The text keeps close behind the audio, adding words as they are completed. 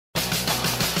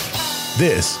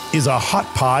This is a Hot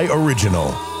Pie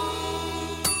Original.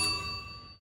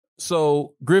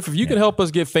 So, Griff, if you can help us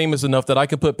get famous enough that I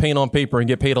can put paint on paper and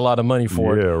get paid a lot of money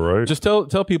for it, right. just tell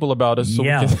people about us so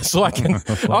I can.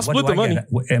 I'll split the money.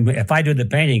 If I do the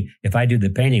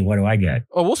painting, what do I get?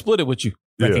 Oh, we'll split it with you.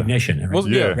 Recognition.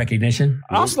 Recognition.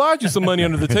 I'll slide you some money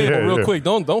under the table real quick.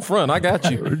 Don't front. I got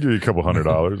you. I'll give you a couple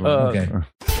 $100. Okay.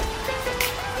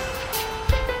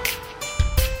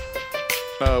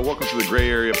 Welcome to the Gray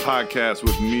Area Podcast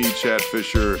with me, Chad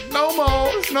Fisher. No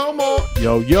more.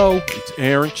 Yo, it's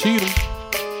Aaron Cheatham.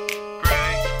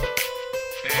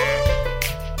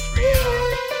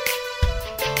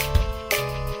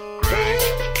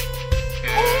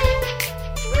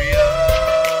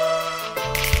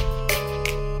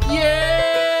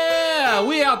 Yeah,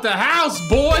 we out the house,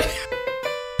 boy.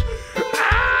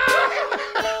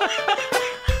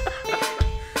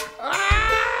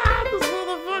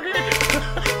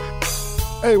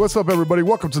 Hey, what's up, everybody?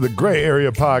 Welcome to the Gray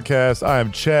Area Podcast. I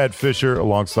am Chad Fisher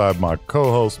alongside my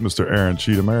co-host, Mr. Aaron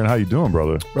Cheatham. Aaron, how you doing,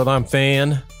 brother? Brother, I'm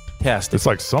fantastic. It's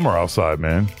like summer outside,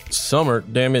 man. Summer,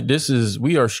 damn it.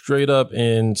 We are straight up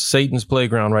in Satan's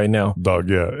playground right now. Dog,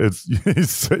 yeah.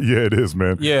 It is,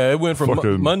 man. Yeah, it went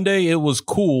from Monday, it was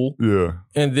cool. Yeah.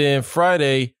 And then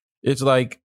Friday, it's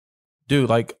like, dude,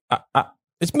 like,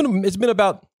 it's been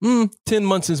about 10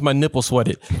 months since my nipple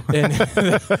sweated. And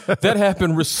that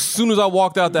happened as soon as I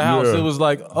walked out the house. It was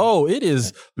like, oh, it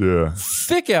is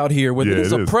thick out here. It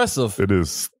is oppressive. It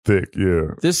is thick, yeah.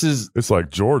 It's like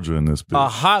Georgia in this bitch. A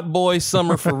hot boy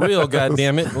summer for real,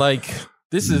 goddammit. Like,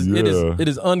 it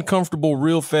is uncomfortable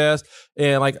real fast.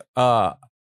 And like,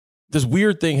 this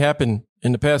weird thing happened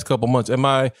in the past couple months. In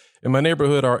my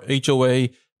neighborhood, our HOA,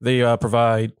 they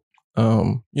provide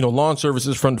lawn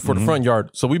services for the front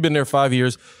yard. So we've been there 5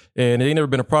 years and it ain't never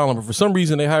been a problem. But for some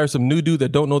reason, they hire some new dude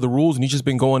that don't know the rules and he's just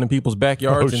been going in people's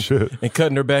backyards and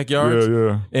cutting their backyards.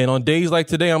 Yeah. And on days like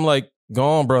today, I'm like,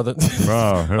 go on, brother.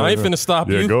 I ain't finna stop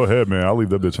you. Yeah, go ahead, man. I'll leave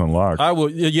that bitch unlocked. I will.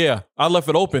 Yeah, I left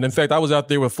it open. In fact, I was out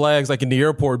there with flags like in the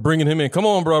airport, bringing him in. Come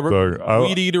on, brother.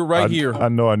 Weed eater here. I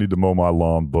know I need to mow my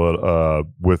lawn, but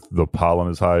with the pollen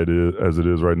as high as it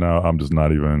is right now, I'm just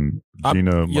not even.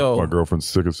 Gina, my girlfriend's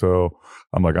sick as hell.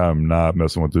 I'm like, I'm not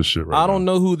messing with this shit right now. I don't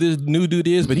know who this new dude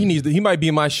is, but he might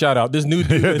be my shout out. This new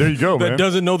dude there you go, that man.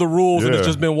 doesn't know the rules and has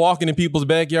just been walking in people's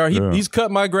backyard. He's cut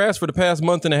my grass for the past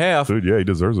month and a half. Dude, yeah, he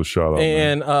deserves a shout out.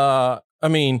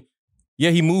 And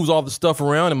he moves all the stuff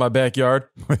around in my backyard.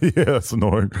 Yeah, that's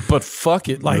annoying. But fuck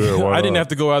it. Like I didn't have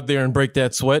to go out there and break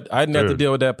that sweat. I didn't have to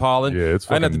deal with that pollen. Yeah,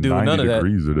 it's I didn't have to deal with none of that. 90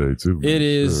 degrees today, too. It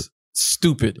is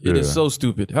stupid. It is so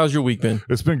stupid. How's your week been?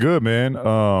 It's been good, man.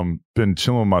 Been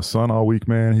chilling with my son all week,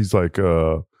 man. He's like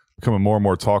becoming more and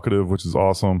more talkative, which is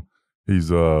awesome.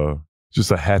 He's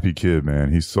just a happy kid,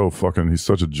 man. He's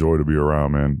such a joy to be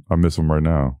around, man. I miss him right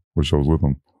now. Wish I was with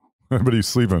him. But he's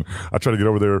sleeping. I tried to get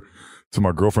over there to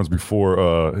my girlfriend's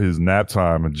before his nap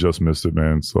time and just missed it,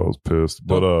 man. So I was pissed.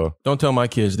 But don't tell my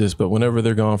kids this, but whenever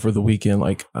they're gone for the weekend,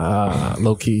 like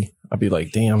low key, I'd be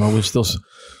like, damn, I wish those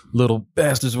little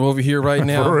bastards were over here right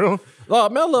now. For real? Oh,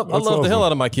 man, I love the hell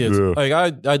out of my kids. Yeah.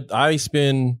 Like I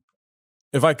spend,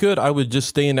 if I could, I would just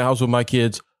stay in the house with my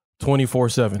kids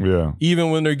 24/7. Yeah.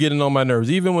 Even when they're getting on my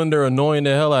nerves, even when they're annoying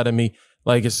the hell out of me.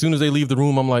 Like as soon as they leave the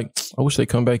room, I'm like, I wish they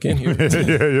come back in here.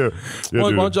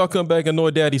 Why don't y'all come back and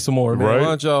annoy daddy some more, man? Right? Why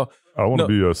don't y'all? I want to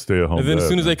be a stay-at-home And then dad, as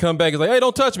soon as they come back, it's like, hey,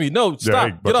 don't touch me. No, stop.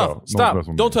 hey, Get off. out. Stop.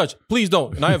 Don't Don't touch. Please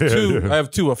don't. And I have two. I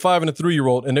have two, a 5 and a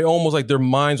 3-year-old, and they're almost like their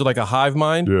minds are like a hive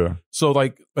mind. Yeah. So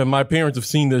like, and my parents have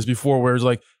seen this before where it's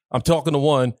like, I'm talking to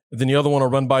one, and then the other one will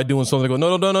run by doing something. They go,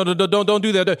 no, don't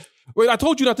do that. Wait, I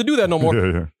told you not to do that no more.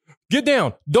 Yeah. Get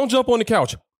down. Don't jump on the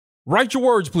couch. Write your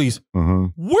words, please.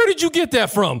 Where did you get that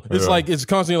from? It's like, it's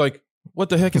constantly like, what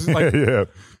the heck is it? Like,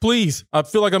 please, I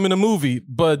feel like I'm in a movie,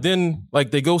 but then like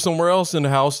they go somewhere else in the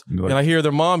house and I hear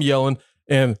their mom yelling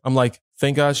and I'm like,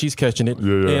 thank God she's catching it.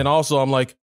 And also I'm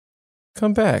like,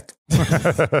 come back.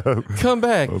 Come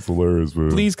back. That's hilarious,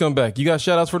 man. Please come back. You got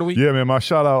shout outs for the week? Yeah, man. My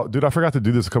shout out, dude, I forgot to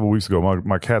do this a couple weeks ago.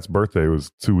 My cat's birthday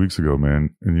was 2 weeks ago,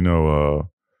 man. And you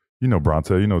know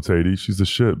Bronte, you know Tady. She's the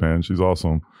shit, man. She's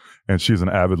awesome. And she's an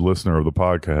avid listener of the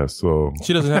podcast, so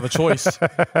she doesn't have a choice.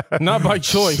 Not by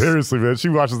choice. Seriously, man. She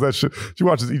watches that shit. She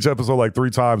watches each episode like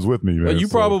 3 times with me, man. You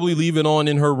probably leave it on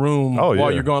in her room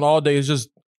while you're gone all day. It's just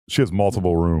she has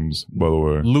multiple rooms, by the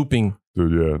way. Looping.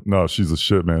 Dude, yeah. No, she's a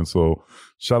shit, man. So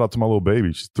shout out to my little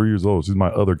baby. She's 3 years old. She's my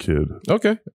other kid.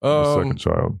 Okay. My second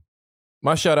child.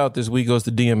 My shout out this week goes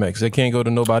to DMX. They can't go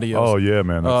to nobody else. Oh, yeah,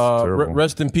 man. That's terrible.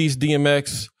 Rest in peace,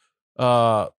 DMX.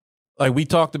 Like we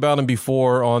talked about him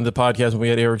before on the podcast when we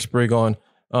had Eric Sprigg on.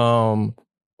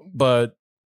 But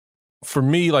for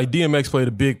me, like DMX played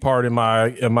a big part in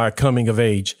my coming of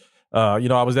age. I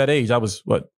was that age. I was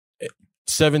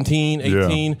 17,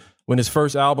 18 when his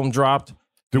first album dropped.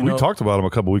 Dude, we talked about him a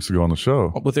couple weeks ago on the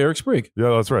show. With Eric Sprigg. Yeah,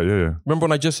 that's right. Yeah. Remember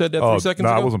when I just said that 3 seconds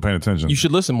ago? I wasn't paying attention. You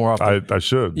should listen more often. I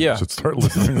should. Yeah. I should start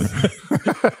listening.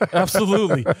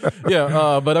 Absolutely.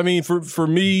 Yeah. But I mean, for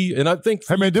me, and I think...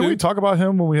 Hey, man, didn't we talk about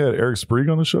him when we had Eric Sprigg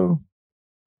on the show?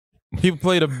 He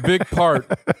played a big part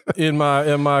in my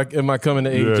coming to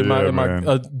age, in my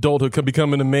adulthood,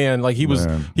 becoming a man. Like he was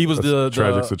the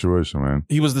tragic situation, man.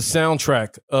 He was the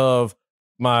soundtrack of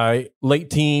my late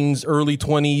teens, early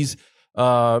 20s.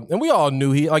 And we all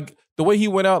knew the way he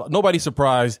went out, nobody's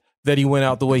surprised that he went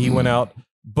out the way he went out,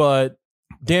 but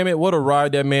damn it, what a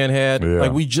ride that man had. Yeah.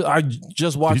 Like I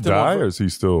just watched him. He died or is he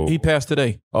still? He passed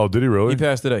today. Oh, did he really? He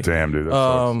passed today. Damn, dude. That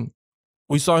sucks.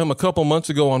 We saw him a couple months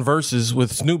ago on Versus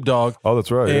with Snoop Dogg. Oh,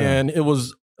 that's right. And it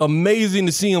was amazing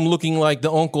to see him looking like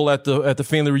the uncle at the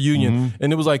family reunion. Mm-hmm.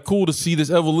 And it was like cool to see this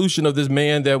evolution of this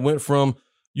man that went from,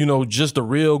 just a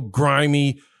real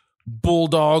grimy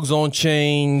bulldogs on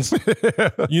chains,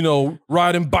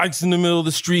 riding bikes in the middle of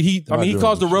the street. He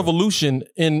caused a revolution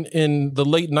in the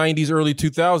late 90s, early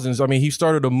 2000s. I mean, he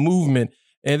started a movement.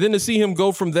 And then to see him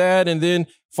go from that and then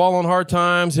fall on hard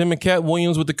times, him and Cat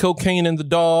Williams with the cocaine and the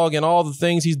dog and all the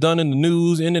things he's done in the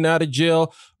news, in and out of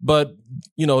jail. But,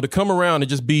 to come around and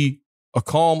just be a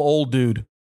calm old dude,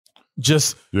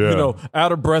 just,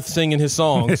 out of breath singing his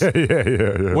songs,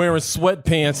 wearing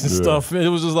sweatpants and stuff. It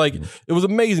was just like, it was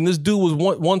amazing. This dude was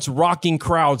once rocking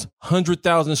crowds,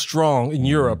 100,000 strong in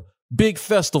Europe. Big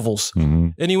festivals.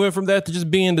 Mm-hmm. And he went from that to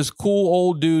just being this cool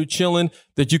old dude chilling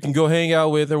that you can go hang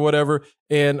out with or whatever.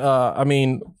 And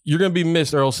you're going to be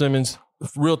missed, Earl Simmons.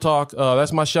 Real talk.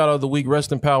 That's my shout out of the week.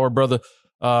 Rest in power, brother.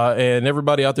 And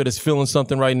everybody out there that's feeling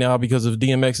something right now because of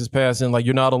DMX's passing, like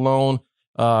you're not alone.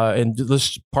 And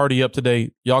let's party up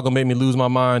today. Y'all gonna make me lose my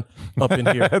mind up in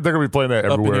here. They're gonna be playing that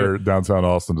everywhere downtown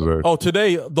Austin today. Oh,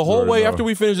 today, the whole way after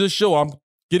we finish this show, I'm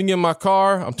getting in my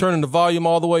car, I'm turning the volume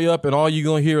all the way up, and all you're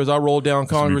going to hear as I roll down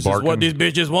Congress is what these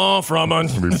bitches want from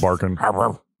us. Be barking.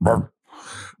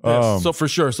 So for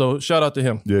sure. So shout out to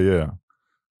him. Yeah.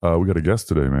 We got a guest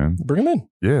today, man. Bring him in.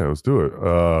 Yeah, let's do it.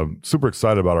 Super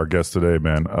excited about our guest today,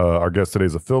 man. Our guest today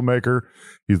is a filmmaker.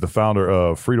 He's the founder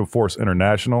of Freedom Force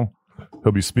International.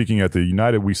 He'll be speaking at the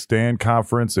United We Stand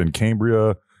conference in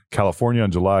Cambria, California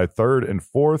on July 3rd and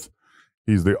 4th.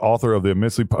 He's the author of the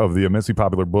immensely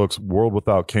popular books "World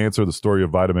Without Cancer: The Story of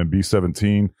Vitamin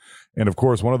B17," and of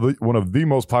course one of the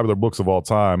most popular books of all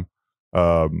time.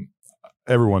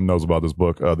 Everyone knows about this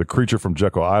book, "The Creature from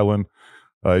Jekyll Island."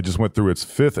 It just went through its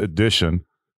 5th edition.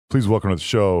 Please welcome to the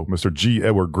show, Mr. G.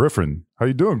 Edward Griffin. How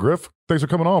you doing, Griff? Thanks for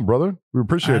coming on, brother. We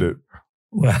appreciate it.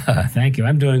 Well, thank you.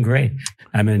 I'm doing great.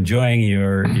 I'm enjoying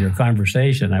your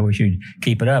conversation. I wish you'd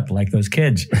keep it up like those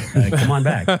kids. Come on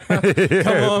back. Come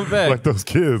on back. Like those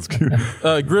kids.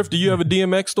 Griff, do you have a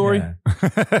DMX story? Yeah.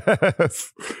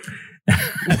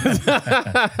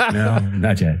 No,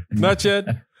 not yet. Not yet?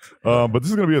 But this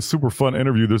is going to be a super fun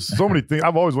interview. There's so many things.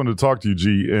 I've always wanted to talk to you,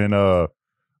 G. And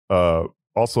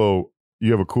also,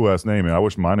 you have a cool-ass name. And I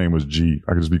wish my name was G.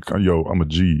 I could just be, yo, I'm a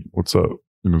G. What's up?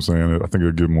 You know what I'm saying? I think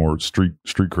it'd give more street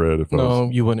cred. If no,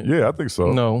 you wouldn't. Yeah, I think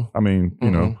so. No. I mean, you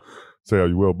know, say how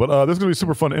you will. But this is going to be a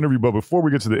super fun interview. But before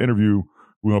we get to the interview,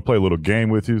 we're going to play a little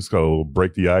game with you. It's called a little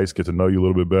break the ice, get to know you a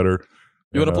little bit better.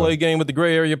 You want to play a game with the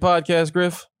Gray Area Podcast,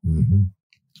 Griff? Mm-hmm.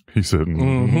 He said,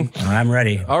 I'm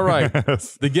ready. All right.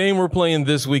 The game we're playing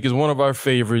this week is one of our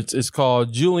favorites. It's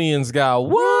called Julian's Got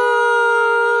What?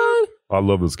 I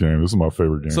love this game. This is my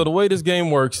favorite game. So the way this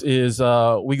game works is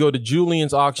we go to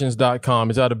juliansauctions.com.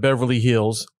 It's out of Beverly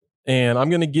Hills. And I'm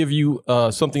going to give you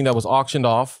something that was auctioned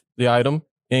off, the item,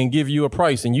 and give you a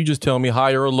price. And you just tell me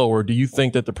higher or lower. Do you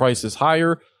think that the price is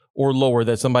higher or lower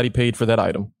that somebody paid for that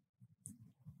item?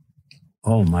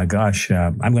 Oh, my gosh.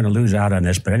 I'm going to lose out on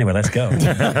this. But anyway, let's go.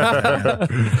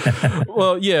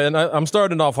 Well, yeah. And I'm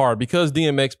starting off hard. Because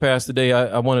DMX passed today,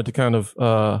 I wanted to kind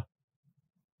of...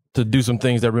 to do some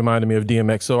things that reminded me of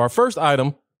DMX. So our first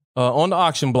item on the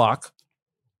auction block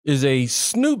is a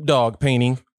Snoop Dogg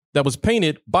painting that was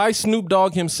painted by Snoop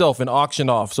Dogg himself and auctioned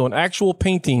off. So an actual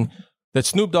painting that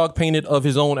Snoop Dogg painted of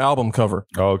his own album cover.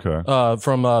 Oh, okay.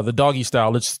 From the Doggy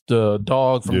Style. It's the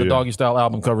dog from the Doggy Style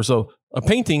album cover. So a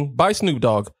painting by Snoop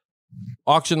Dogg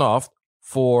auctioned off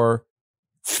for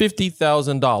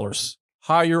 $50,000.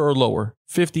 Higher or lower?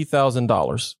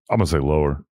 $50,000. I'm going to say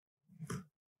lower.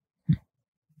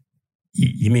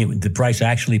 You mean the price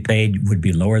actually paid would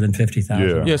be lower than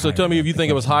 $50,000? Yeah. So tell me if you think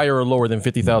it was higher or lower than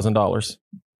 $50,000.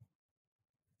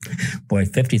 Boy,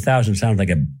 50,000 sounds like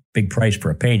a big price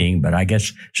for a painting, but I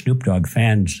guess Snoop Dogg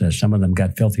fans, some of them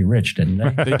got filthy rich, didn't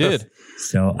they? They did.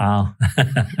 So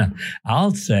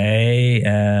I'll say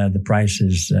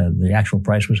the actual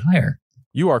price was higher.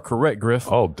 You are correct, Griff.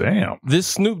 Oh, damn. This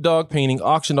Snoop Dogg painting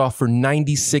auctioned off for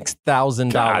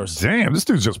 $96,000. God damn. This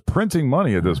dude's just printing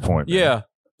money at this point. Man. Yeah.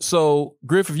 So,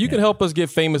 Griff, if you can help us get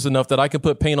famous enough that I can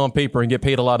put paint on paper and get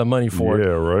paid a lot of money for it.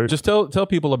 Yeah, right. Just tell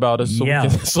people about us so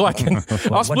I can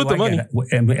I'll split the money.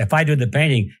 If I do the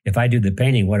painting,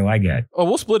 what do I get? Oh,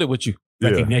 we'll split it with you.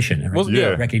 Recognition. Well,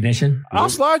 yeah. Recognition. I'll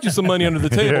slide you some money under the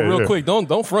table real quick.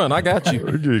 Don't front. I got you.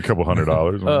 I'll give you a couple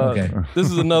 $100. Okay. This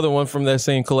is another one from that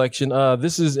same collection.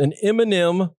 This is an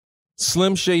Eminem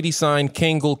Slim Shady signed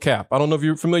Kangol cap. I don't know if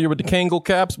you're familiar with the Kangol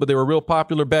caps, but they were real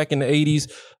popular back in the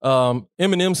 80s.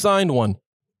 Eminem signed one.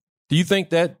 Do you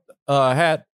think that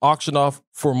hat auctioned off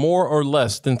for more or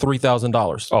less than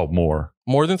 $3,000? Oh, more.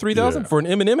 More than $3,000 for an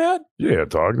Eminem hat? Yeah,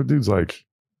 dog. The dude's like,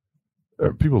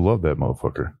 people love that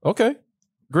motherfucker. Okay.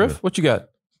 Griff, what you got?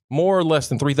 More or less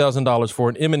than $3,000 for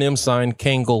an Eminem signed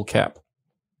Kangol cap?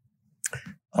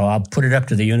 Oh, I'll put it up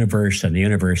to the universe, and the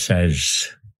universe says,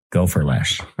 go for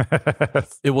less.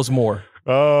 It was more.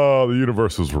 Oh, the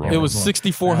universe was wrong. It was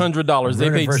 $6,400. The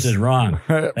universe is wrong.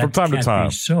 From time to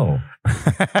time. So,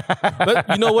 but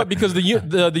you know what? Because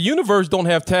the universe don't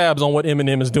have tabs on what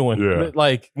Eminem is doing. Yeah.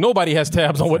 Like nobody has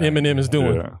tabs on what Eminem is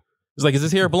doing. Yeah. It's like, is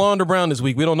his hair blonde or brown this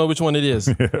week? We don't know which one it is.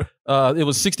 Yeah. It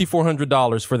was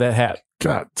 $6,400 for that hat.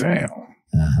 God damn.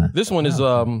 This one is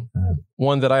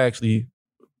one that I actually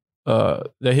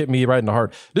that hit me right in the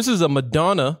heart. This is a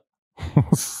Madonna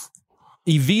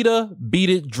Evita Beat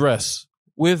It dress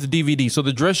with DVD. So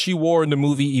the dress she wore in the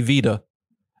movie Evita,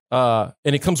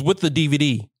 and it comes with the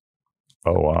DVD.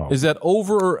 Oh, wow. Is that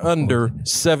over or under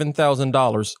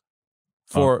 $7,000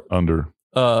 for under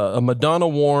a Madonna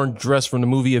worn dress from the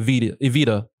movie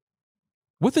Evita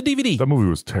with the DVD? That movie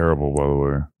was terrible, by the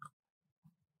way.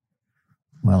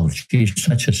 Well, she's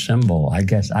such a symbol. I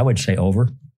guess I would say over.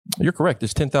 You're correct.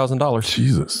 It's $10,000.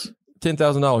 Jesus.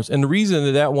 $10,000. And the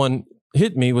reason that one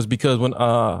hit me was because when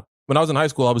I was in high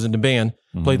school, I was in the band,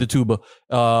 played the tuba.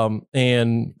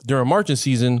 And during marching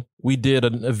season, we did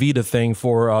an Evita thing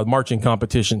for a marching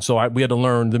competition. So we had to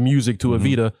learn the music to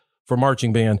Evita for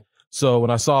marching band. So when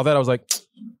I saw that, I was like,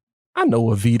 I know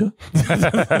Evita.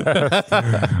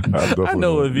 I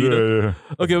know Evita. Yeah.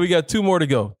 Okay, we got two more to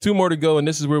go. And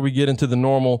this is where we get into the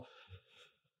normal.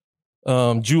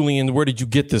 Julian, where did you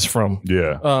get this from?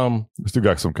 Yeah. Still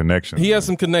got some connections. He has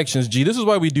some connections, G. This is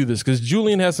why we do this, because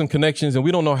Julian has some connections and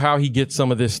we don't know how he gets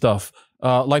some of this stuff.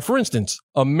 Like, for instance,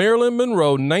 a Marilyn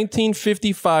Monroe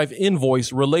 1955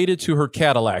 invoice related to her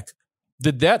Cadillac.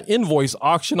 Did that invoice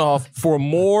auction off for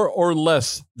more or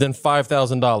less than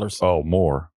 $5,000? Oh,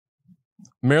 more.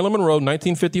 Marilyn Monroe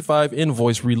 1955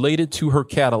 invoice related to her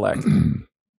Cadillac.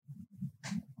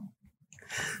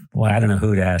 Boy, I don't know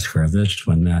who to ask for this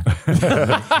one.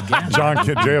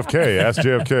 JFK. Ask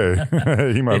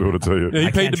JFK. He might be able to tell you. Yeah,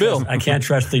 he paid the bill. I can't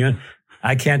trust the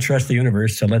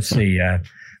universe. So let's see.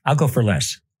 I'll go for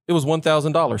less. It was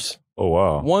 $1,000. Oh,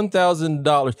 wow.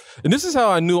 $1,000. And this is how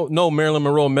I know Marilyn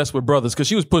Monroe messed with brothers, because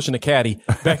she was pushing a caddy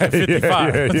back in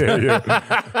 55.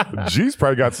 Yeah. G's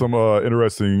probably got some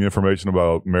interesting information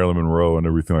about Marilyn Monroe and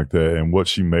everything like that, and what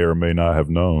she may or may not have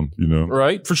known, you know?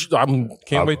 Right? For sure.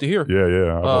 Can't wait to hear.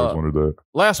 Yeah. I've always wondered that.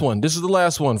 Last one. This is the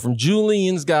last one from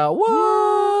Julian's guy.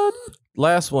 What?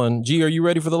 Last one. G, are you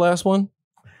ready for the last one?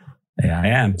 Yeah, I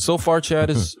am. So far, Chad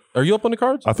is... Are you up on the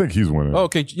cards? I think he's winning. Oh,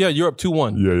 okay. Yeah, you're up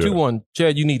 2-1. Yeah. 2-1.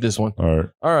 Chad, you need this one. All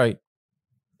right.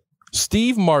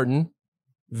 Steve Martin,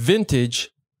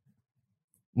 vintage,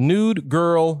 nude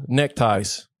girl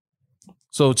neckties.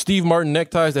 So Steve Martin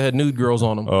neckties that had nude girls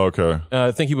on them. Oh, okay.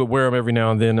 I think he would wear them every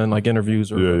now and then in like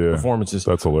interviews or performances.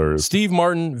 That's hilarious. Steve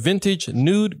Martin, vintage,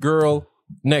 nude girl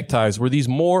neckties. Were these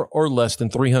more or less than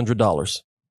 $300?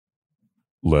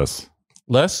 Less.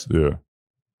 Less? Yeah.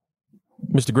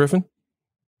 Mr. Griffin?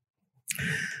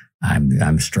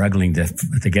 I'm struggling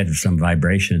to get some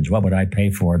vibrations. What would I pay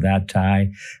for that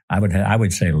tie? I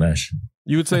would say less.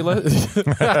 You would say less?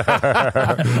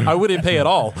 I wouldn't pay at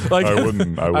all. Like, I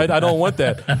wouldn't. I don't want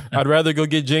that. I'd rather go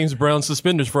get James Brown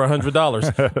suspenders for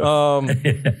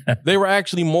 $100. They were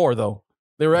actually more, though.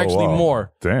 They were actually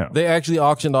more. Damn. They actually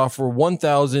auctioned off for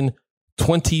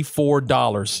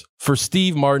 $1,024 for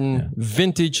Steve Martin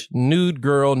vintage nude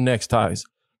girl neckties.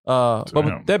 But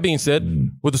with that being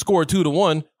said, with the score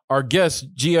 2-1, our guest,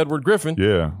 G. Edward Griffin, he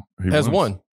has wins.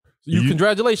 won.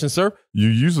 Congratulations, sir. You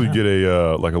usually get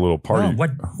a like a little party. Oh,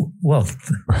 what? Well,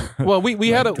 Well, we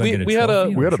had a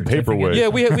paperweight. Yeah,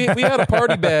 we had a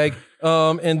party bag,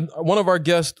 and one of our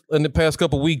guests in the past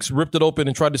couple of weeks ripped it open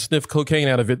and tried to sniff cocaine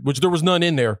out of it, which there was none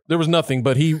in there. There was nothing,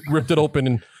 but he ripped it open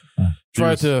and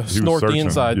tried to snort the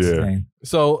insides. Yeah.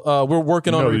 So we're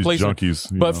working on a replacement.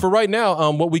 Junkies, but for right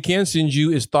now, what we can send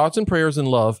you is thoughts and prayers and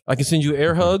love. I can send you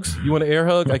air hugs. You want an air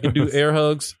hug? I can do air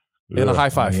hugs and a high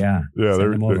five. Oh, yeah.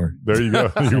 There you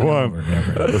go. You won.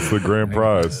 That's the grand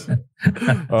prize.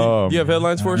 You have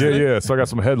headlines for us? Yeah. So I got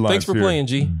some headlines. Thanks for playing,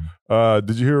 G.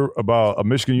 Did you hear about a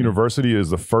Michigan University is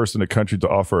the first in the country to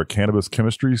offer a cannabis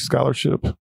chemistry scholarship?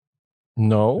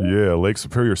 No. Yeah, Lake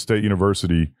Superior State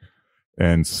University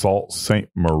and Sault Ste.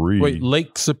 Marie. Wait,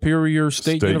 Lake Superior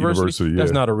State University? Yeah.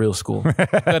 That's not a real school.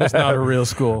 That is not a real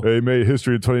school. They made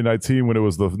history in 2019 when it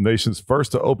was the nation's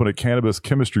first to open a cannabis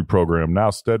chemistry program. Now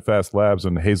Steadfast Labs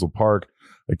in Hazel Park,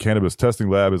 a cannabis testing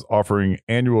lab, is offering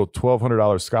annual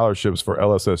 $1,200 scholarships for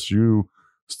LSSU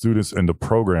students in the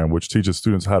program, which teaches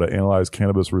students how to analyze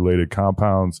cannabis-related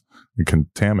compounds and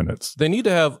contaminants. They need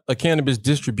to have a cannabis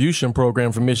distribution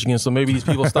program for Michigan, so maybe these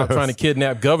people stop trying to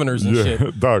kidnap governors and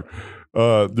shit. Doc,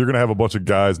 you're gonna have a bunch of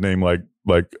guys named like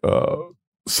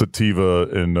Sativa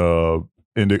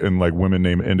and like women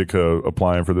named Indica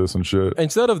applying for this and shit.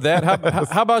 Instead of that,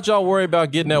 how about y'all worry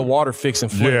about getting that water fix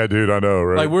and flip? Yeah, dude, I know,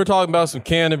 right? Like, we're talking about some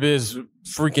cannabis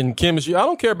freaking chemistry. I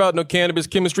don't care about no cannabis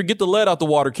chemistry. Get the lead out the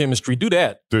water chemistry. Do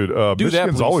that. Dude,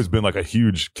 Michigan's that, always been like a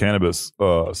huge cannabis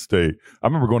state. I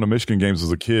remember going to Michigan games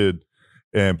as a kid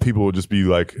and people would just be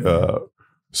like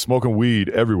smoking weed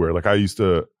everywhere. Like I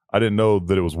didn't know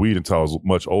that it was weed until I was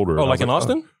much older. Oh, like in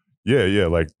Austin? Yeah.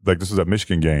 Like this was at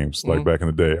Michigan games, like back in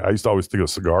the day. I used to always think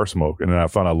of cigar smoke. And then I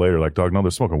found out later, like, dog, no,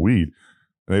 they're smoking weed.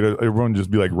 And everyone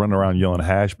just be like running around yelling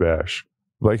hash bash.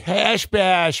 Like, hash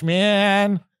bash,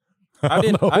 man. I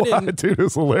didn't, dude,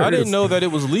 it's hilarious. I didn't know that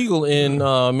it was legal in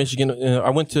Michigan.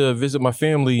 I went to visit my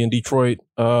family in Detroit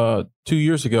 2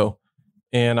 years ago,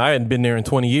 and I hadn't been there in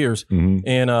 20 years. Mm-hmm.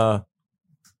 And I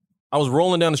was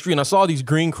rolling down the street, and I saw these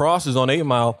green crosses on 8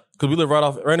 Mile, because we live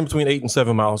right in between 8 and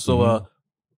 7 miles. So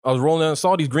I was rolling down and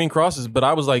saw these green crosses, but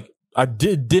I was like,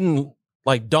 didn't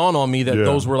like dawn on me that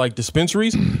those were like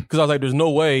dispensaries, because I was like, there's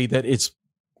no way that it's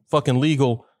fucking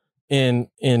legal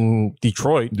in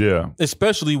Detroit. Yeah.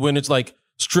 Especially when it's like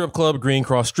strip club, green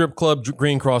cross, strip club,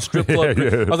 green cross, strip club.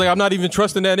 I was like, I'm not even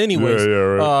trusting that anyways.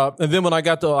 Right. And then when I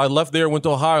left there, went to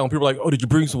Ohio, and people were like, oh, did you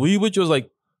bring some weed with you? I was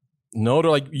like, no.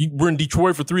 They're like, we're in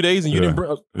Detroit for 3 days and you didn't bring.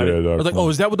 I was like, oh,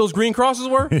 is that what those green crosses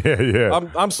were? Yeah.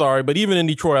 I'm sorry, but even in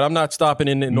Detroit, I'm not stopping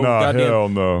in no goddamn. Hell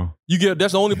no.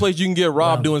 That's the only place you can get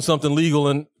robbed doing something legal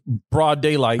in broad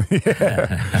daylight.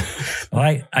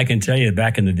 Well, I can tell you,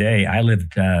 back in the day, I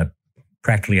lived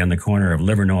practically on the corner of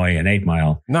Livernois and 8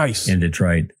 Mile. Nice. In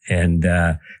Detroit. And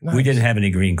we didn't have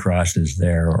any green crosses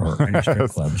there or any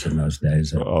strip clubs in those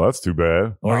days. Oh, that's too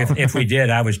bad. Or if we did,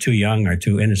 I was too young or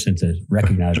too innocent to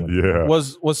recognize what. Yeah.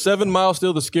 Was 7 Mile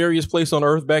still the scariest place on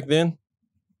earth back then?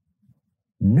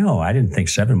 No, I didn't think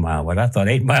 7 Mile was. I thought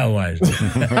 8 Mile was.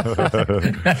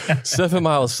 7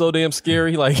 Mile is so damn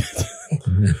scary. Like,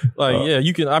 yeah,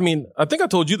 you can. I mean, I think I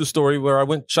told you the story where I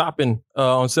went shopping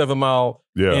on 7 Mile.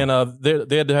 Yeah. And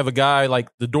they had to have a guy, like,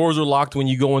 the doors are locked when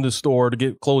you go in the store to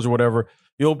get clothes or whatever.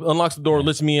 He unlocks the door,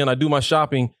 lets me in. I do my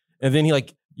shopping, and then you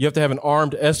have to have an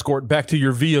armed escort back to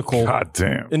your vehicle. God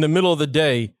damn. In the middle of the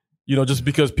day. Just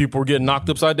because people were getting knocked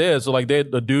upside the head. So like the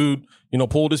dude,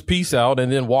 pulled his piece out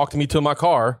and then walked me to my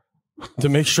car to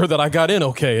make sure that I got in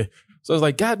okay. So I was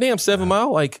like, God damn, 7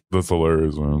 Mile? Like, that's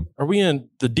hilarious, man. Are we in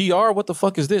the DR? What the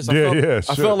fuck is this? I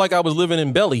felt like I was living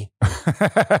in Belly.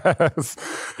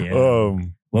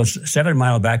 Well, 7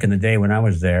 Mile back in the day when I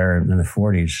was there in the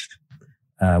 40s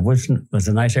was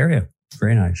a nice area.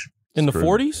 Very nice. In the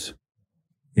 40s?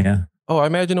 Yeah. Oh, I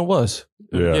imagine it was.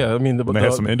 Yeah. I mean, they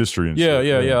had some industry and shit.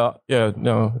 Yeah.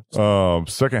 No.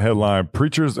 Second headline: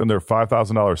 preachers and their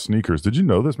 $5,000 sneakers. Did you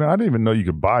know this, man? I didn't even know you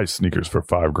could buy sneakers for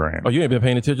 $5,000. Oh, you ain't been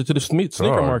paying attention to the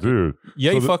sneaker market, dude.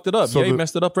 Ye fucked it up. Ye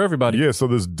messed it up for everybody. Yeah. So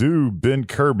this dude, Ben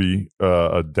Kirby,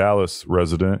 a Dallas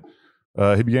resident,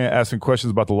 he began asking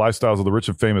questions about the lifestyles of the rich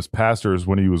and famous pastors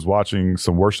when he was watching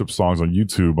some worship songs on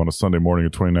YouTube on a Sunday morning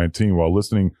in 2019 while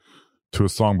listening to a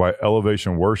song by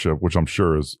Elevation Worship, which I'm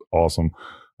sure is awesome.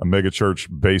 A mega church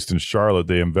based in Charlotte.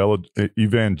 The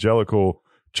evangelical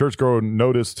churchgoer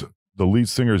noticed the lead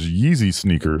singer's Yeezy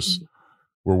sneakers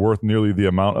were worth nearly the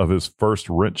amount of his first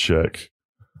rent check.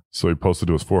 So he posted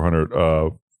to his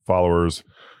 400 followers,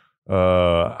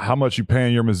 how much you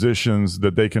paying your musicians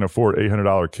that they can afford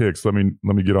 $800 kicks? Let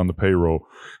me get on the payroll.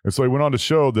 And so he went on to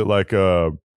show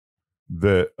that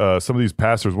that some of these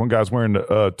pastors, one guy's wearing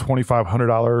a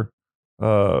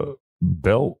 $2,500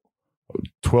 belt,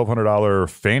 $1,200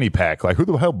 fanny pack. Like, who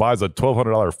the hell buys a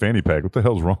 $1,200 fanny pack? What the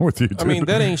hell's wrong with you, dude? I mean,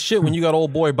 that ain't shit when you got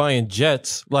old boy buying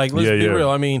jets. Like, let's be real.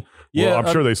 I mean, well,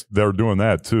 I'm sure they're doing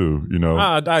that too, you know.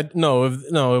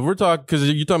 If we're talking, because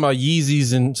you're talking about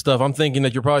Yeezys and stuff, I'm thinking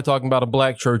that you're probably talking about a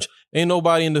black church. Ain't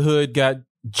nobody in the hood got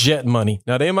jet money.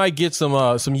 Now they might get some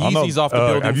Yeezys off the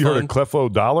building. Have you heard of Clefo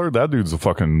Dollar? That dude's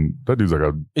like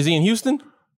a. Is he in Houston?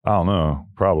 I don't know.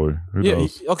 Probably. Who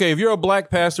knows? Okay, if you're a black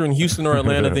pastor in Houston or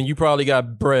Atlanta, then you probably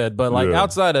got bread. But like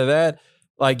outside of that,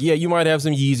 like, you might have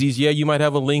some Yeezys. Yeah, you might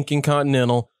have a Lincoln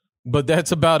Continental. But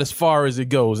that's about as far as it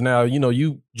goes. Now,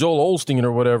 you Joel Osteen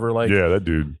or whatever, like, yeah, that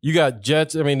dude. You got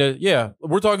jets. I mean,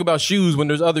 we're talking about shoes when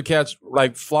there's other cats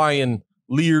like flying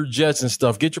Lear jets and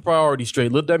stuff. Get your priorities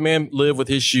straight. Let that man live with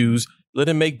his shoes. Let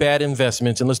him make bad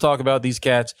investments. And let's talk about these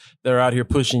cats that are out here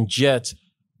pushing jets,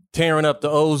 tearing up the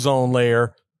ozone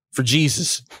layer for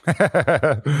Jesus.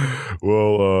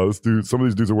 Well, some of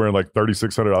these dudes are wearing like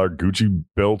 $3,600 Gucci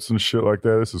belts and shit like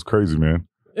that. This is crazy, man.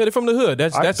 Yeah, they're from the hood.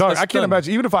 I can't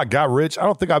imagine. Even if I got rich, I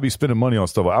don't think I'd be spending money on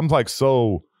stuff. I'm like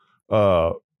so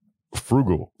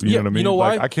frugal. You know what I mean? You know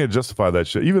why? Like, I can't justify that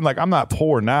shit. Even like, I'm not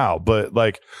poor now, but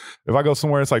like if I go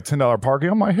somewhere it's like $10 parking,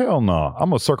 I'm like, hell no. I'm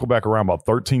gonna circle back around about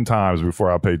 13 times before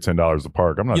I pay $10 to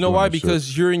park. I'm not. You know why?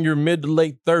 Because you're in your mid to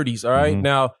late 30s. All right.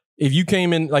 Now, if you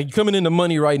came in, like, coming into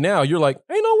money right now, you're like,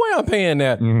 ain't no way I'm paying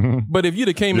that. But if you'd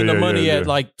have came into money at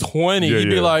like 20, you'd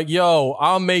be like, yo,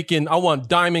 I want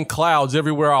diamond clouds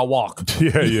everywhere I walk.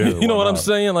 You know what I'm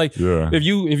saying? Like, if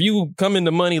you come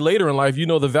into money later in life, you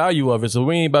know the value of it. So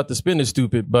we ain't about to spend it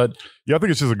stupid. But yeah, I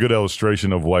think it's just a good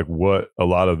illustration of like what a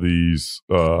lot of these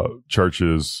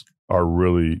churches are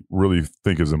really, really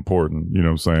think is important. You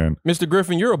know what I'm saying? Mr.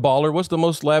 Griffin, you're a baller. What's the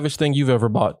most lavish thing you've ever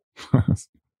bought?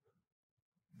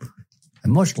 The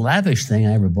most lavish thing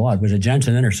I ever bought was a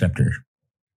Jensen Interceptor.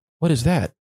 What is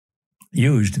that?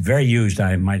 Used, very used,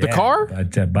 I might add. The car?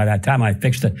 But by that time I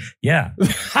fixed it. Yeah.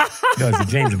 It was a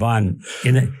James Bond.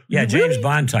 James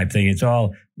Bond type thing. It's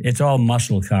all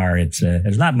muscle car. It's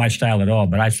not my style at all,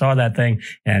 but I saw that thing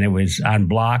and it was on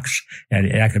blocks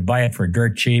and I could buy it for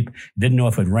dirt cheap. Didn't know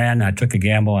if it ran. I took a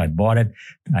gamble. I bought it.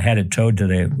 I had it towed to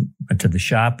the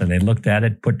shop and they looked at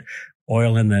it, put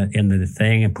oil in the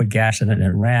thing and put gas in it and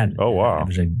it ran. Oh, wow. It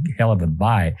was a hell of a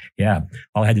buy. Yeah.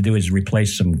 All I had to do is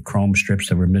replace some chrome strips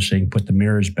that were missing, put the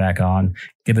mirrors back on,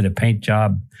 give it a paint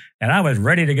job, and I was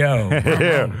ready to go.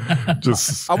 Yeah.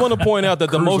 Just I want to point out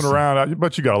that the most around,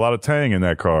 but you got a lot of tang in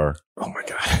that car. Oh my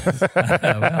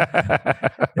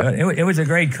God. It was a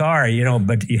great car,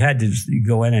 but you had to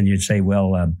go in and you'd say,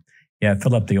 well,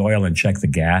 fill up the oil and check the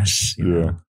gas. You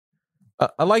know.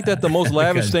 I like that the most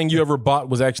lavish thing you ever bought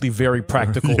was actually very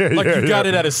practical. You got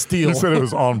it at a steal. He said it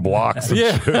was on blocks.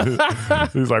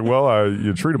 He's like, well,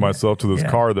 you treated myself to this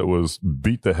car that was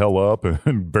beat the hell up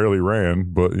and barely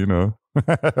ran, but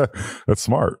that's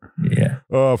smart.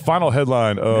 Yeah. Final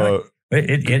headline.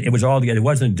 It was all. It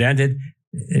wasn't dented.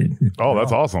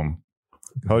 That's awesome.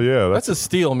 Hell yeah. That's a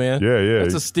steal, man. Yeah.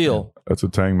 That's a steal. That's a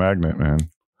tang magnet,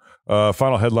 man.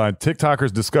 Final headline,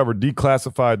 TikTokers discovered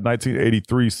declassified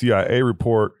 1983 CIA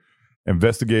report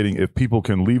investigating if people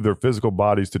can leave their physical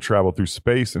bodies to travel through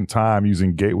space and time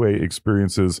using gateway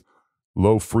experiences,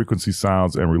 low frequency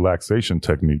sounds, and relaxation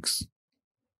techniques.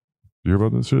 You hear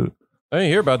about this shit? I didn't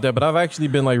hear about that, but I've actually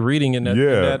been like reading in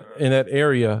that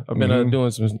area. I've been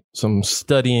doing some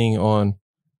studying on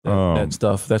that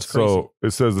stuff. That's crazy. So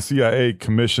it says the CIA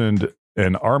commissioned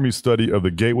an Army study of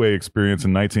the gateway experience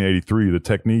in 1983. The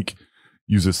technique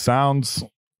uses sound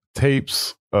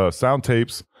tapes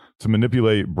to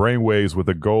manipulate brainwaves with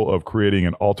the goal of creating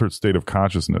an altered state of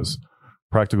consciousness.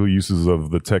 Practical uses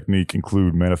of the technique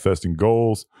include manifesting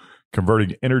goals,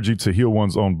 converting energy to heal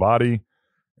one's own body,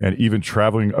 and even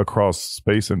traveling across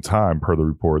space and time, per the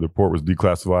report. The report was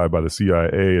declassified by the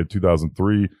CIA in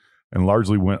 2003 and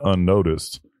largely went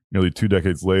unnoticed. Nearly 2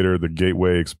 decades later, the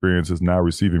gateway experience is now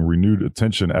receiving renewed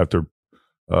attention after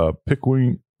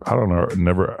Pickwing. I don't know.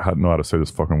 Never know how to say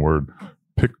this fucking word.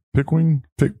 Pickwing.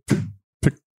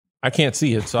 I can't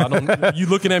see it, so I don't. You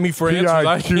looking at me for answers?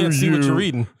 I can't see what you're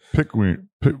reading. Pickwing.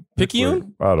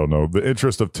 Picayune? I don't know. The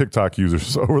interest of TikTok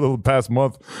users. Over the past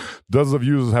month, dozens of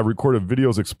users have recorded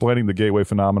videos explaining the gateway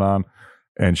phenomenon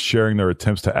and sharing their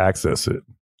attempts to access it.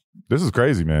 This is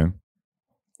crazy, man.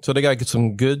 So they got to get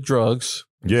some good drugs.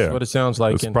 Yeah. That's what it sounds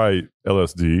like. It's probably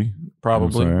LSD.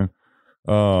 Probably. You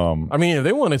know I mean, if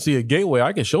they want to see a gateway,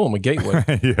 I can show them a gateway.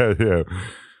 Yeah.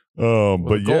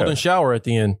 But golden shower at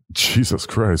the end. Jesus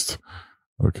Christ.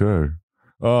 Okay.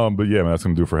 But yeah, man, that's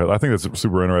gonna do it for Hitler. I think that's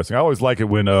super interesting. I always like it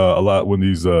when when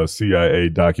these CIA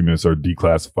documents are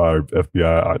declassified,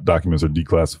 FBI documents are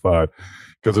declassified,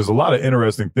 because there's a lot of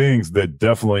interesting things that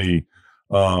definitely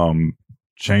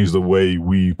change the way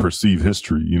we perceive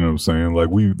history. You know what I'm saying? Like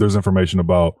there's information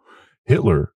about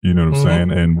Hitler. You know what I'm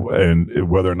saying? And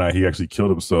whether or not he actually killed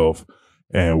himself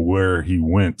and where he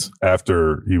went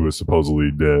after he was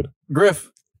supposedly dead.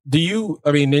 Griff,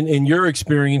 in your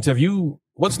experience,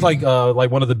 what's like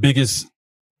one of the biggest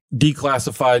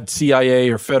declassified CIA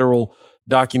or federal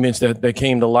documents that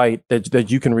came to light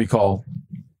that you can recall?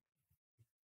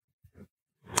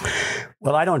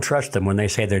 Well, I don't trust them when they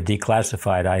say they're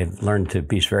declassified. I've learned to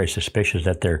be very suspicious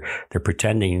that they're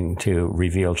pretending to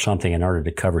reveal something in order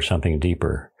to cover something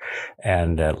deeper.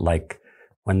 And like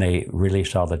when they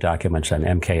released all the documents on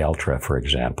MK Ultra, for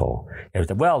example, it was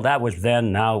that was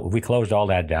then. Now we closed all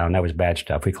that down. That was bad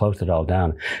stuff. We closed it all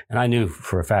down, and I knew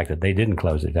for a fact that they didn't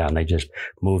close it down. They just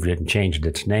moved it and changed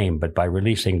its name. But by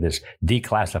releasing this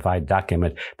declassified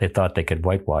document, they thought they could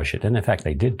whitewash it, and in fact,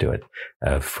 they did do it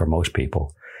for most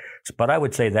people. But I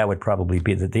would say that would probably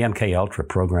be that the MK Ultra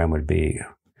program would be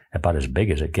about as big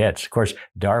as it gets. Of course,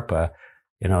 DARPA,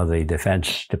 the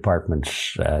Defense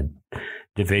Department's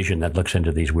division that looks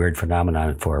into these weird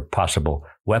phenomena for possible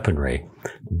weaponry,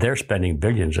 they're spending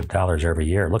billions of dollars every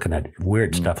year looking at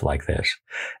weird stuff like this.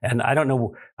 And I don't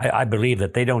know, I believe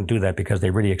that they don't do that because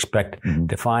they really expect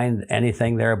to find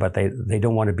anything there, but they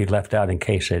don't want to be left out in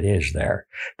case it is there.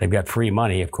 They've got free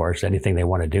money, of course. Anything they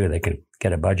want to do, they can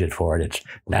get a budget for it. It's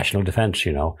national defense,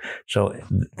 So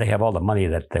they have all the money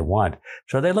that they want.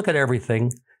 So they look at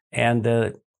everything, and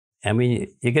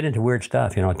you get into weird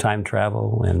stuff, time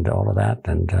travel and all of that,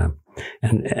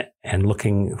 and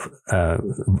looking,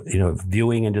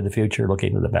 viewing into the future,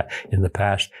 looking in the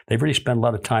past. They've really spent a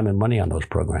lot of time and money on those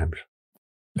programs.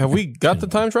 Have we got the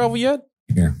time travel yet?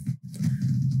 Yeah.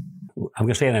 I'm going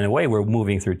to say it in a way, we're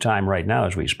moving through time right now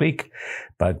as we speak,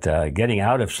 but getting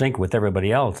out of sync with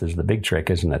everybody else is the big trick,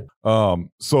 isn't it?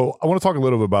 So I want to talk a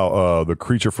little bit about The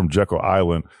Creature from Jekyll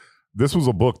Island. This was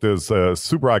a book that's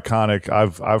super iconic.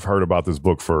 I've heard about this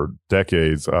book for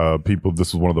decades.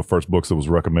 This was one of the first books that was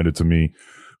recommended to me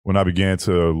when I began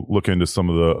to look into some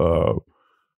of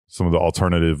the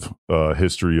alternative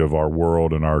history of our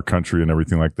world and our country and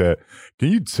everything like that. Can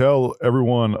you tell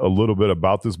everyone a little bit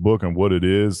about this book and what it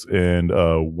is, and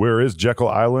where is Jekyll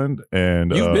Island?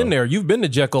 And you've been there. You've been to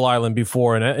Jekyll Island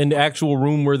before, and in the actual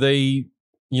room where they,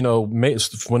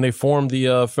 when they formed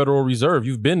the Federal Reserve.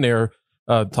 You've been there.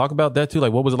 Talk about that too.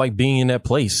 Like, what was it like being in that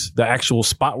place, the actual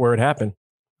spot where it happened?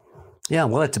 Yeah,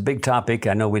 well, it's a big topic.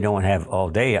 I know we don't have all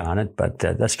day on it, but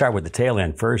let's start with the tail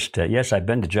end first. Yes, I've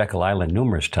been to Jekyll Island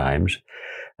numerous times.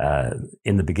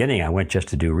 In the beginning, I went just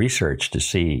to do research to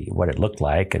see what it looked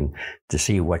like and to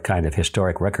see what kind of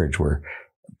historic records were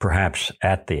perhaps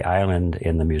at the island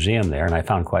in the museum there, and I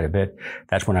found quite a bit.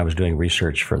 That's when I was doing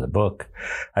research for the book.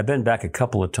 I've been back a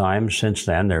couple of times since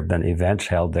then. There have been events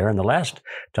held there, and the last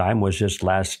time was just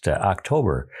last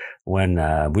October when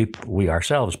we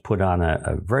ourselves put on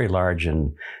a very large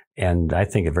and I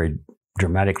think a very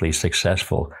dramatically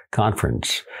successful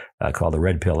conference called the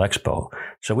Red Pill Expo.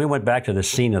 So we went back to the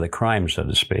scene of the crime, so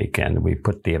to speak, and we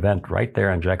put the event right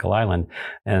there on Jekyll Island,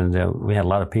 and we had a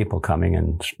lot of people coming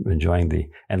and enjoying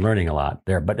and learning a lot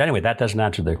there. But anyway, that doesn't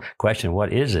answer the question,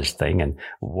 what is this thing and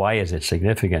why is it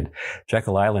significant?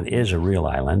 Jekyll Island is a real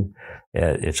island.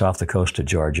 It's off the coast of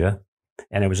Georgia,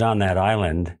 and it was on that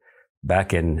island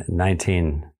back in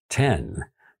 1910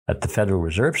 that the Federal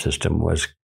Reserve System was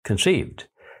conceived.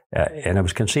 And it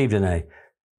was conceived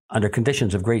under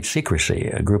conditions of great secrecy.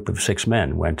 A group of 6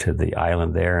 men went to the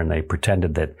island there, and they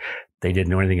pretended that they didn't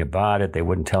know anything about it. They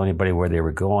wouldn't tell anybody where they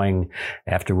were going.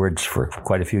 Afterwards, for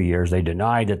quite a few years, they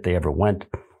denied that they ever went.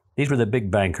 These were the big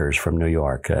bankers from New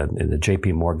York, the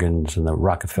J.P. Morgans and the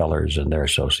Rockefellers and their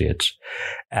associates.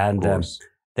 And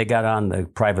they got on the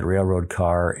private railroad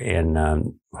car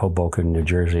in Hoboken, New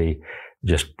Jersey,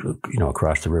 just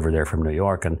across the river there from New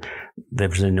York, and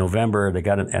it was in November. They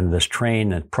got in this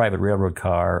train, a private railroad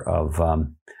car of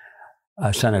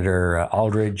Senator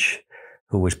Aldridge,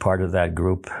 who was part of that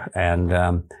group,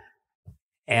 and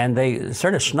they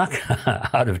sort of snuck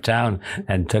out of town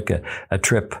and took a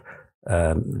trip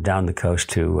down the coast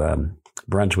to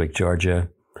Brunswick, Georgia.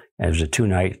 And it was a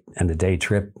 2-night and a day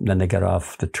trip. And then they got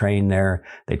off the train there.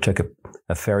 They took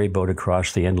a ferry boat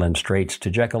across the inland straits to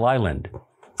Jekyll Island.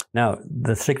 Now,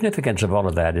 the significance of all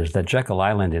of that is that Jekyll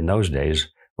Island in those days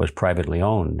was privately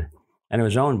owned. And it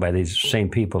was owned by these same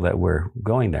people that were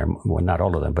going there. Well, not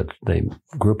all of them, but the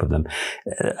group of them.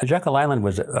 Jekyll Island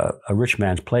was a rich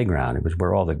man's playground. It was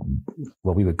where all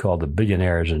what we would call the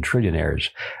billionaires and trillionaires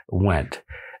went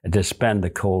to spend the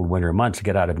cold winter months, to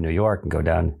get out of New York and go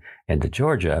down into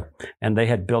Georgia. And they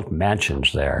had built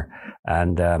mansions there.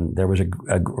 And there was a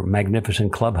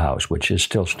magnificent clubhouse, which is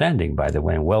still standing, by the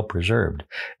way, and well preserved.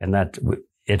 And that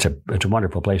it's a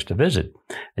wonderful place to visit.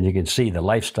 And you can see the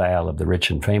lifestyle of the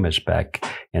rich and famous back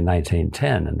in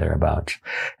 1910 and thereabouts.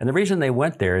 And the reason they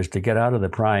went there is to get out of the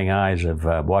prying eyes of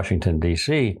Washington,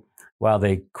 D.C., while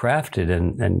they crafted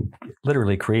and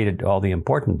literally created all the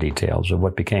important details of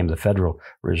what became the Federal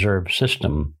Reserve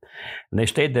System. And they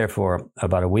stayed there for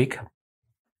about a week.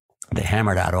 They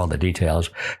hammered out all the details,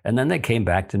 and then they came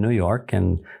back to New York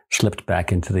and slipped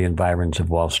back into the environs of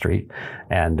Wall Street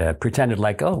and pretended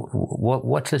like, oh,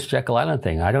 what's this Jekyll Island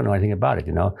thing? I don't know anything about it,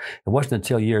 you know. It wasn't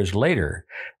until years later,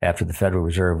 after the Federal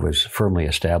Reserve was firmly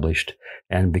established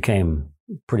and became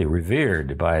pretty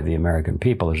revered by the American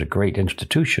people as a great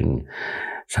institution,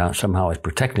 somehow as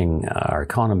protecting our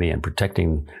economy and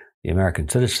protecting the American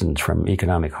citizens from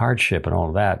economic hardship and all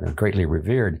of that, and greatly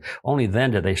revered. Only then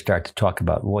did they start to talk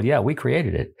about, well, yeah, we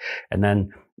created it. And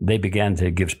then they began to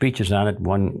give speeches on it.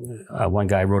 One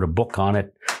guy wrote a book on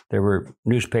it. There were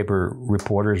newspaper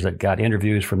reporters that got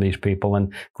interviews from these people.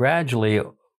 And gradually,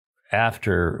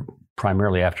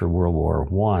 primarily after World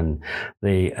War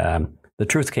I, the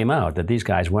truth came out that these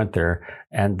guys went there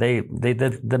and they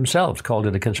themselves called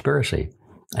it a conspiracy.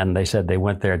 And they said they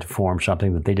went there to form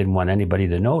something that they didn't want anybody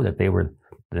to know that they were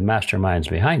the masterminds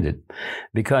behind it.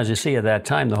 Because you see, at that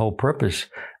time, the whole purpose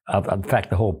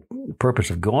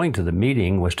of going to the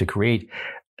meeting was to create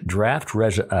draft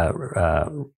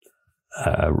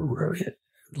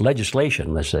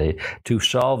legislation, let's say, to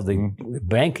solve the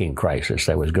banking crisis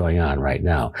that was going on right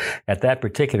now. At that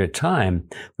particular time,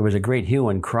 there was a great hue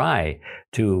and cry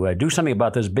to do something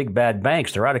about those big bad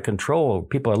banks. They're out of control.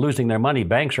 People are losing their money.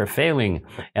 Banks are failing.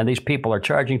 And these people are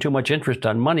charging too much interest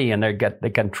on money, and they get the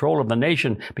control of the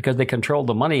nation because they control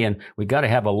the money. And we got to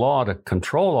have a law to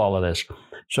control all of this.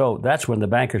 So that's when the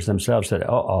bankers themselves said,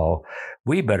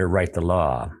 we better write the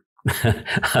law.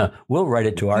 We'll write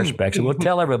it to our specs, and we'll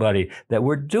tell everybody that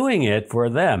we're doing it for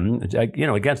them,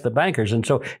 against the bankers. And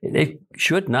so it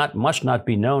must not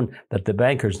be known that the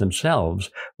bankers themselves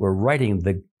were writing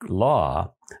the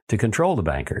law to control the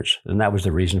bankers. And that was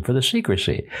the reason for the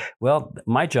secrecy. Well,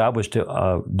 my job was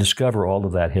to discover all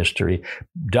of that history,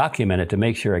 document it to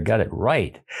make sure I got it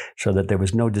right, so that there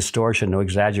was no distortion, no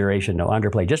exaggeration, no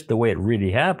underplay, just the way it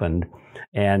really happened.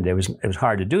 And it was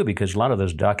hard to do because a lot of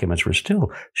those documents were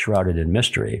still shrouded in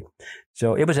mystery.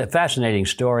 So it was a fascinating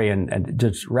story. And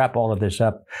to wrap all of this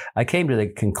up, I came to the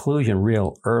conclusion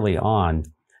real early on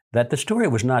that the story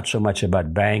was not so much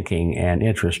about banking and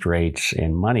interest rates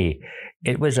and money.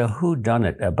 It was a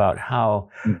whodunit about how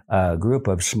a group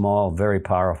of small, very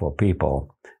powerful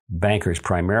people, bankers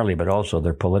primarily, but also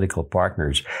their political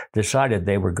partners, decided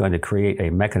they were going to create a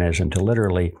mechanism to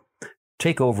literally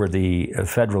take over the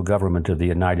federal government of the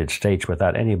United States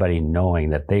without anybody knowing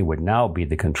that they would now be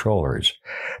the controllers,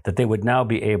 that they would now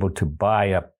be able to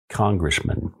buy up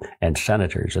congressmen and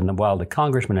senators. And while the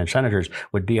congressmen and senators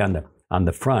would be on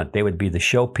the front, they would be the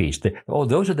showpiece.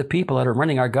 Those are the people that are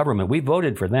running our government. We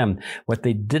voted for them. What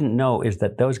they didn't know is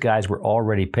that those guys were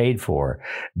already paid for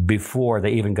before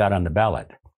they even got on the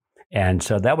ballot. And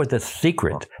so that was the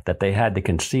secret that they had to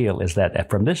conceal, is that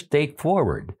from this date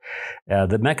forward,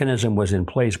 the mechanism was in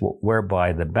place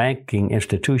whereby the banking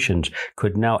institutions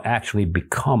could now actually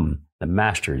become the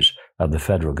masters of the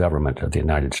federal government of the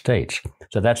United States.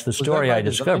 So that's the story I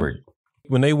discovered.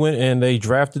 When they went and they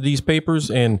drafted these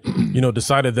papers and,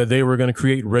 decided that they were going to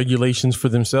create regulations for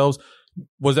themselves,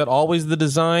 was that always the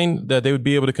design, that they would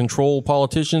be able to control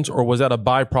politicians, or was that a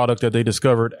byproduct that they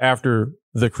discovered after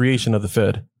the creation of the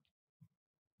Fed?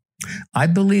 I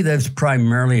believe that's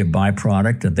primarily a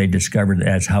byproduct that they discovered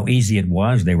as how easy it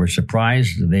was. They were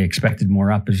surprised. They expected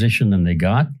more opposition than they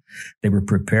got. They were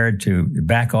prepared to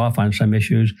back off on some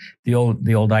issues. The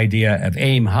old idea of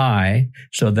aim high,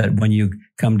 so that when you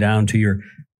come down to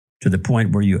the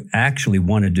point where you actually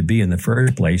wanted to be in the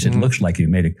first place, it looks like you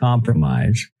made a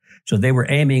compromise. So they were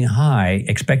aiming high,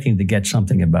 expecting to get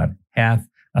something about half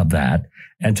of that.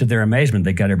 And to their amazement,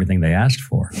 they got everything they asked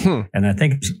for. And I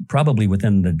think it's probably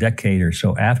within the decade or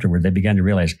so afterward, they began to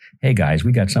realize, hey guys,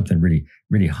 we got something really,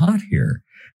 really hot here.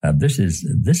 This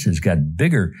has got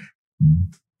bigger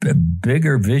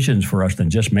visions for us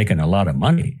than just making a lot of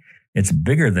money. It's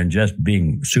bigger than just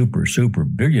being super, super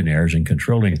billionaires and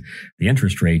controlling the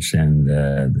interest rates and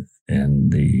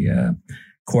the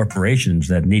corporations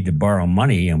that need to borrow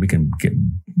money, and we can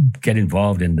get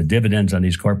involved in the dividends on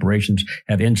these corporations,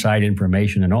 have inside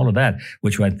information and all of that,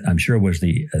 which I'm sure was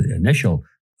the initial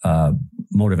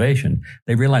motivation.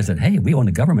 They realized that, hey, we own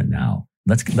the government now.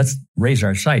 Let's raise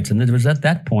our sights. And it was at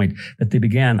that point that they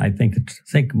began, I think, to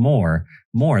think more.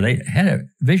 They had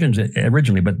visions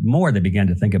originally, but more they began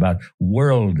to think about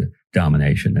world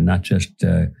domination and not just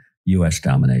U.S.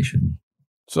 domination.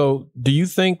 So do you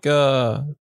think, are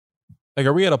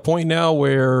we at a point now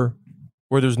where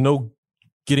there's no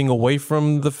getting away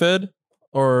from the Fed?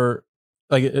 Or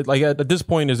like at this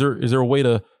point, is there a way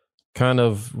to kind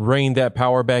of rein that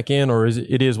power back in, or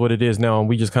it is what it is now and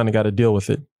we just kind of got to deal with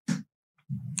it?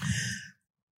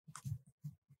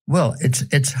 Well,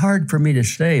 it's hard for me to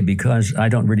say because I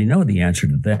don't really know the answer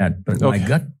to that. But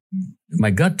okay. My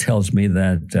gut tells me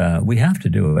that we have to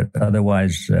do it.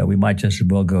 Otherwise, we might just as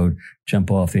well go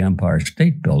jump off the Empire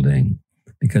State Building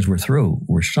because we're through.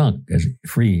 We're sunk as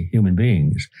free human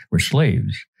beings. We're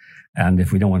slaves. And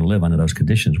if we don't want to live under those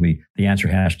conditions, the answer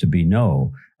has to be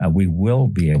no. We will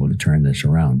be able to turn this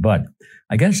around. But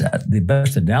I guess the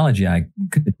best analogy I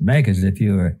could make is if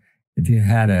you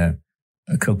had a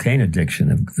cocaine addiction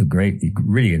of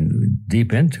really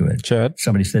deep into it. Chad?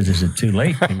 Somebody says, is it too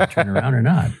late? Can you turn around or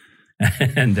not?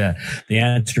 And the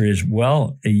answer is,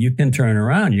 well, you can turn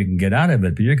around, you can get out of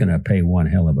it, but you're going to pay one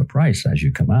hell of a price as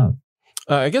you come out.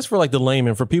 I guess for like the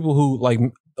layman, for people who like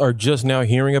are just now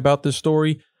hearing about this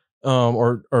story,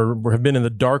 or have been in the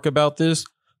dark about this,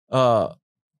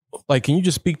 like, can you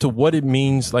just speak to what it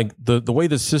means, like the way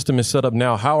the system is set up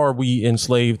now? How are we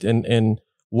enslaved, and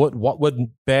what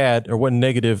bad or what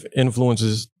negative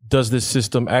influences does this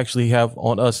system actually have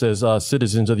on us as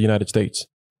citizens of the United States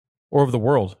or of the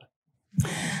world?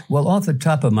 Well, off the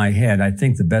top of my head, I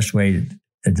think the best way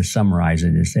to summarize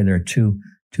it is say there are two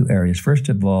areas. First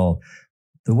of all,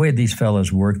 the way these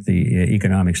fellows work the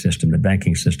economic system, the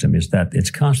banking system, is that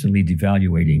it's constantly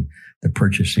devaluating the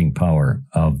purchasing power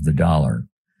of the dollar,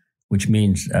 which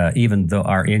means even though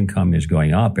our income is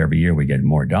going up every year, we get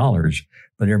more dollars,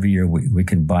 but every year we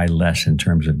can buy less in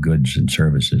terms of goods and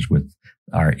services with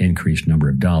our increased number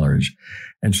of dollars.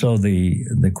 And so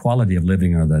the quality of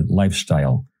living or the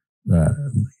lifestyle,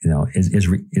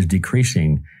 is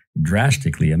decreasing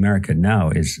drastically. America now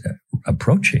is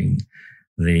approaching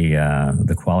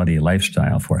the quality of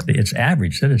lifestyle for its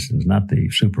average citizens, not the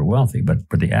super wealthy, but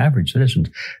for the average citizens,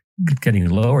 getting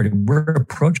lower. We're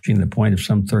approaching the point of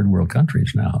some third world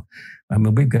countries now. I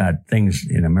mean, we've got things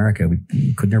in America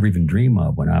we could never even dream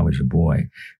of when I was a boy.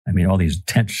 I mean, all these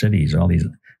tent cities, all these.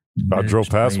 I drove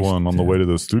past one on the way to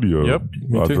the studio. Yep.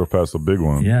 I drove past a big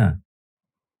one. Yeah.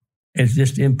 It's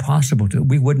just impossible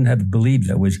we wouldn't have believed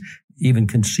that was even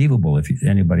conceivable if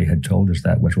anybody had told us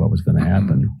that was what was going to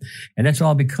happen. And that's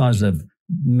all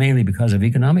mainly because of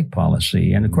economic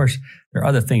policy. And of course, there are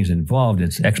other things involved.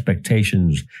 It's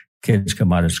expectations. Kids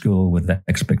come out of school with the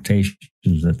expectations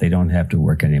that they don't have to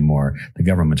work anymore. The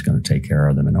government's going to take care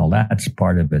of them, and all that's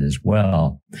part of it as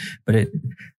well. But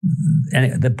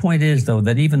the point is, though,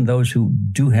 that even those who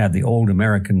do have the old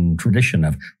American tradition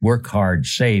of work hard,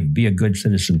 save, be a good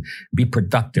citizen, be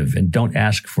productive, and don't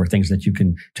ask for things that you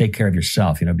can take care of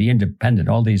yourself, be independent,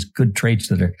 all these good traits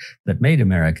that made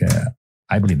America,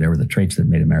 I believe they were the traits that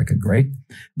made America great.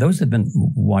 Those have been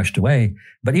washed away.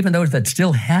 But even those that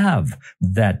still have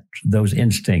those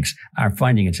instincts are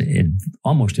finding it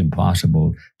almost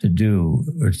impossible to do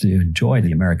or to enjoy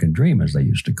the American dream, as they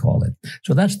used to call it.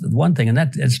 So that's the one thing. And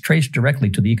that is traced directly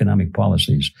to the economic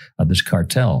policies of this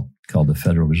cartel called the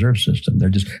Federal Reserve System. They're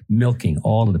just milking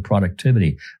all of the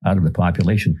productivity out of the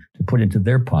population to put into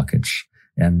their pockets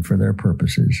and for their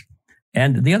purposes.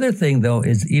 And the other thing, though,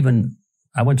 is even,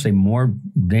 I wouldn't say more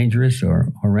dangerous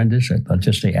or horrendous. I'll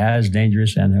just say as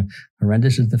dangerous and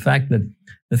horrendous is the fact that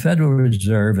the Federal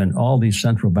Reserve and all these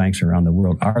central banks around the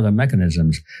world are the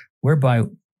mechanisms whereby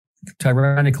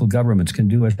tyrannical governments can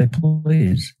do as they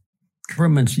please.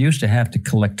 Governments used to have to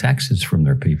collect taxes from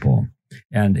their people.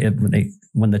 And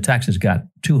when the taxes got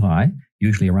too high,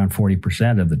 usually around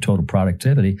 40% of the total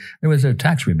productivity, there was a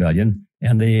tax rebellion.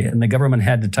 And the government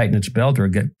had to tighten its belt or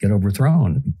get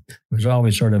overthrown. It was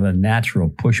always sort of a natural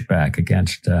pushback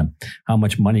against how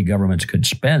much money governments could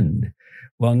spend.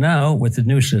 Well, now with the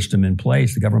new system in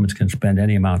place, the governments can spend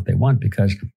any amount they want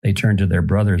because they turn to their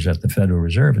brothers at the Federal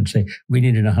Reserve and say, we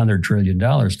needed $100 trillion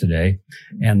today.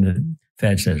 And the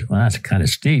Fed says, well, that's kind of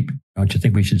steep. Don't you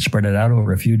think we should spread it out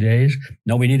over a few days?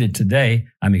 No, we need it today.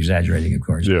 I'm exaggerating, of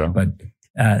course. Yeah. But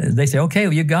they say, okay,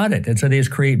 well, you got it. And so they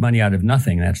just create money out of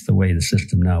nothing. That's the way the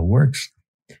system now works.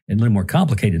 And a little more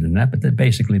complicated than that, but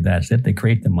basically that's it. They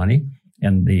create the money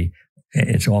and the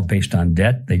It's all based on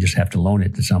debt. They just have to loan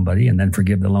it to somebody and then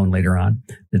forgive the loan later on.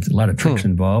 There's a lot of tricks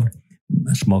involved,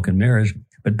 smoke and mirrors.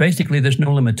 But basically, there's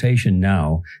no limitation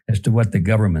now as to what the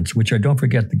governments, which are, don't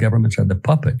forget, the governments are the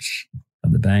puppets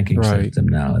of the banking system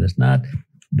now. And it's not,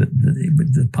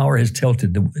 the power has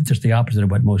tilted just the opposite of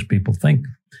what most people think.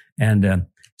 And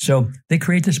so they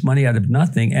create this money out of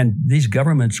nothing. And these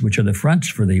governments, which are the fronts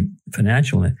for the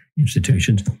financial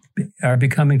institutions, are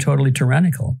becoming totally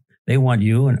tyrannical. They want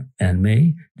you and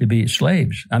me to be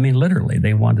slaves. I mean, literally,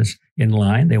 they want us in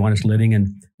line. They want us living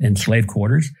in slave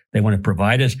quarters. They want to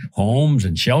provide us homes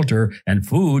and shelter and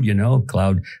food. You know,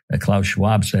 Klaus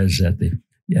Schwab says at the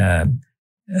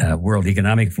World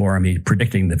Economic Forum, he's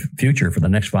predicting the future for the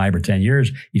next 5 or 10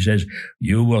 years. He says,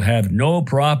 you will have no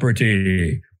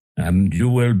property. You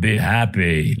will be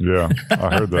happy. Yeah,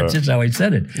 I heard that. That's just how he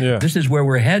said it. Yeah. This is where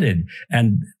we're headed.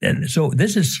 And so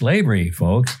this is slavery,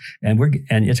 folks. And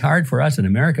it's hard for us in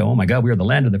America. Oh my God, we are the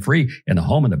land of the free and the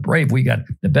home of the brave. We got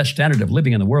the best standard of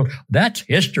living in the world. That's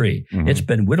history. Mm-hmm. It's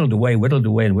been whittled away.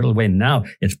 And now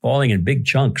it's falling in big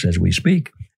chunks as we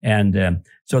speak. And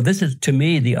so this is, to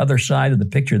me, the other side of the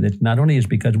picture, that not only is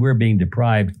because we're being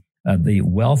deprived of the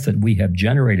wealth that we have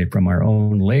generated from our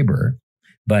own labor,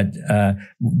 but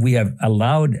we have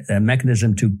allowed a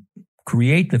mechanism to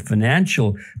create the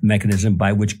financial mechanism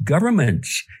by which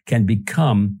governments can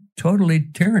become totally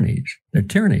tyrannies. They're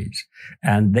tyrannies.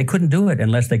 And they couldn't do it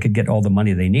unless they could get all the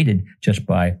money they needed just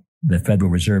by the Federal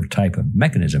Reserve type of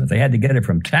mechanism. If they had to get it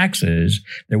from taxes,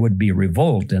 there would be a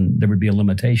revolt and there would be a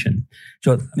limitation.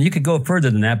 So you could go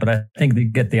further than that, but I think they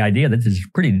get the idea that this is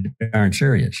pretty darn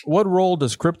serious. What role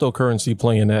does cryptocurrency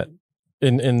play in that,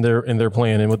 in their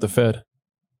plan and with the Fed?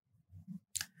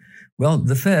 Well,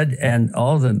 the Fed and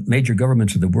all the major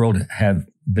governments of the world have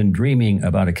been dreaming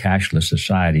about a cashless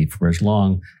society for as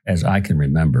long as I can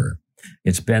remember.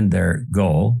 It's been their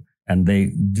goal, and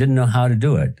they didn't know how to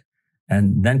do it.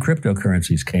 And then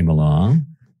cryptocurrencies came along,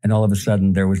 and all of a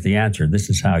sudden there was the answer.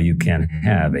 This is how you can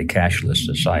have a cashless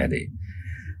society.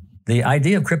 The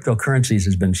idea of cryptocurrencies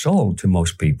has been sold to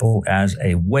most people as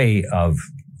a way of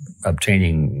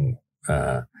obtaining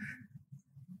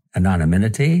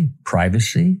anonymity,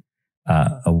 privacy,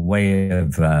 a way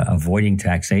of avoiding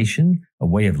taxation, a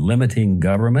way of limiting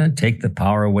government, take the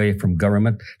power away from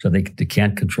government so they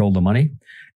can't control the money.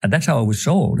 And that's how it was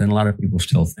sold. And a lot of people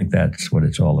still think that's what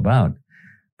it's all about.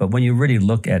 But when you really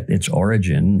look at its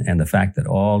origin and the fact that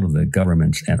all of the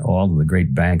governments and all of the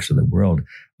great banks of the world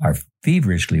are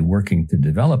feverishly working to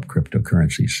develop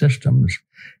cryptocurrency systems,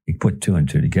 you put 2 and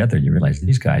 2 together, you realize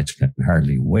these guys can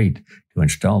hardly wait to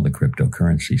install the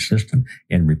cryptocurrency system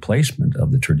in replacement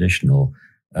of the traditional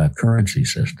currency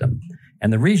system.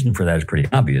 And the reason for that is pretty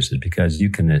obvious, is because you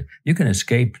can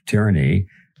escape tyranny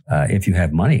if you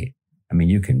have money. I mean,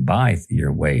 you can buy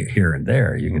your way here and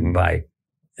there. You can buy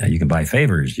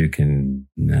favors. You can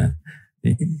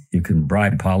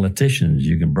bribe politicians.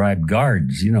 You can bribe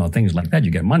guards. You know, things like that.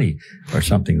 You get money or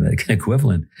something like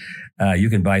equivalent. You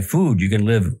can buy food. You can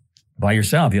live by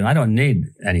yourself. You know, I don't need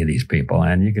any of these people.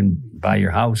 And you can buy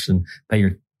your house and pay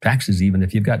your taxes. Even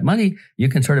if you've got money, you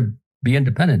can sort of be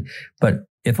independent. But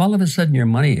if all of a sudden your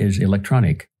money is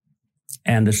electronic,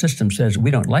 and the system says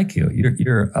we don't like you,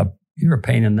 you're a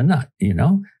pain in the nut. You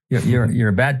know, you're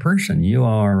a bad person. You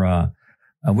are.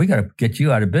 We got to get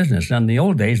you out of business. Now, in the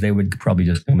old days, they would probably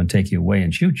just come and take you away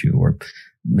and shoot you or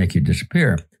make you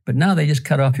disappear. But now they just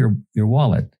cut off your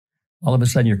wallet. All of a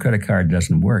sudden, your credit card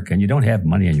doesn't work and you don't have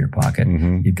money in your pocket.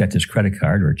 Mm-hmm. You've got this credit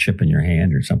card or a chip in your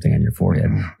hand or something on your forehead.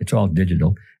 Mm-hmm. It's all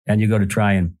digital. And you go to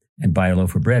try and buy a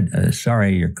loaf of bread.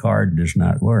 Sorry, your card does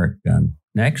not work.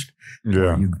 Next.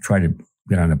 Yeah. You try to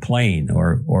get on a plane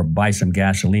or buy some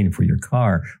gasoline for your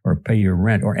car or pay your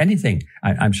rent or anything.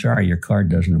 I'm sorry, your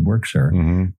card doesn't work, sir.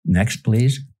 Mm-hmm. Next,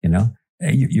 please. You know,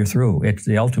 you're through. It's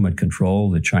the ultimate control.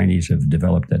 The Chinese have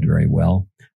developed that very well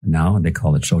now. They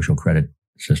call it social credit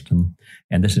system.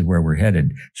 And this is where we're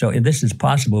headed. So this is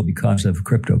possible because of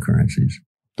cryptocurrencies.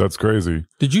 That's crazy.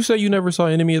 Did you say you never saw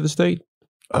Enemy of the State?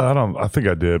 I think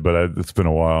I did, but it's been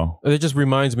a while. It just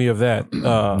reminds me of that.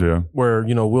 Where,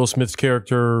 you know, Will Smith's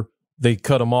character, they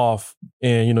cut him off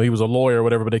and, you know, he was a lawyer or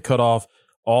whatever, but they cut off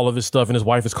all of his stuff and his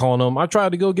wife is calling him. I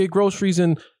tried to go get groceries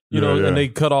and, and they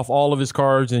cut off all of his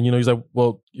cards. And, you know, he's like,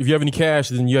 well, if you have any cash,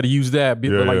 then you got to use that.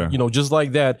 You know, just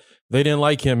like that, they didn't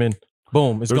like him and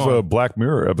boom, it's gone. There's a Black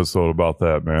Mirror episode about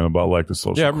that, man, about like the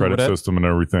social credit system and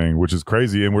everything, which is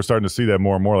crazy. And we're starting to see that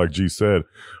more and more, like G said,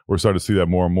 we're starting to see that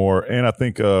more and more. And I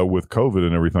think with COVID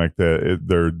and everything like that,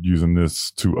 they're using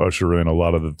this to usher in a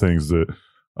lot of the things that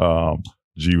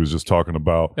G was just talking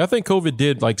about. I think COVID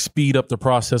did like speed up the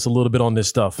process a little bit on this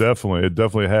stuff. Definitely. It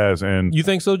definitely has. And you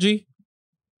think so, G?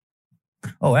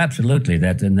 Oh, absolutely.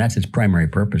 That's its primary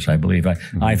purpose, I believe.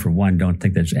 I, for one, don't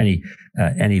think there's any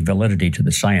validity to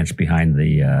the science behind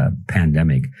the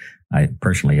pandemic. I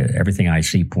personally, everything I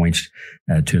see points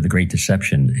to the Great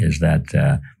Deception is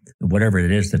that whatever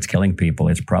it is that's killing people,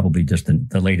 it's probably just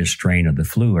the latest strain of the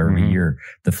flu. Every year,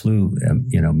 the flu,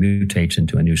 mutates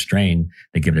into a new strain.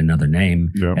 They give it another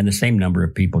name, and the same number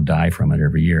of people die from it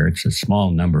every year. It's a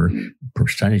small number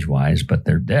percentage-wise, but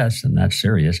they're deaths, and that's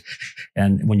serious.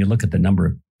 And when you look at the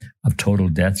number of total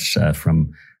deaths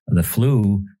from the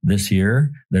flu this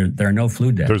year, there are no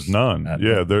flu deaths. There's none.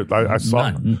 I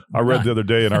saw. None. I read the other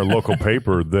day in our local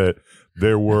paper that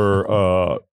there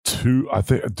were two. I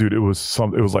think, dude, it was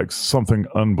like something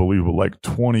unbelievable, like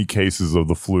 20 cases of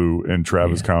the flu in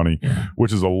Travis County,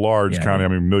 which is a large county. I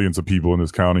mean, millions of people in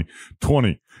this county.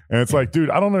 20. And it's like, dude,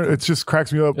 I don't know. It just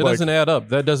cracks me up. It doesn't add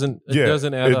up. It doesn't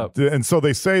add up. And so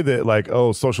they say that, like,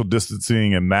 social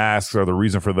distancing and masks are the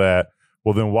reason for that.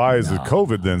 Well, then why is the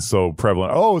COVID then so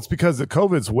prevalent? Oh, it's because the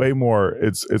COVID's way more.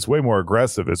 It's way more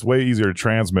aggressive. It's way easier to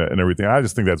transmit and everything. I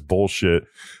just think that's bullshit.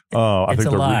 I think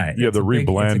a lie. The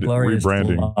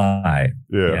rebranding. Lie.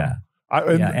 Yeah.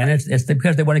 And it's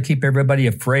because they want to keep everybody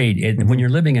afraid. When you're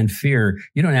living in fear,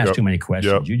 you don't ask too many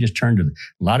questions. You just a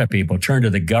lot of people turn to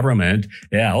the government.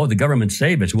 The government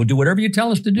save us. We'll do whatever you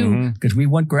tell us to do because we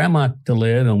want grandma to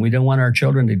live and we don't want our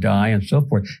children to die and so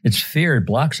forth. It's fear. It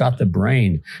blocks out the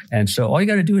brain. And so all you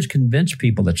got to do is convince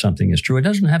people that something is true. It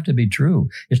doesn't have to be true.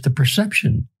 It's the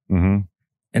perception.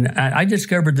 And I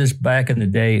discovered this back in the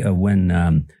day of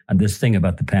when this thing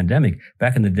about the pandemic,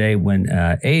 back in the day when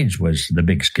AIDS was the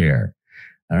big scare.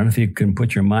 I don't know if you can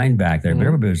put your mind back there, but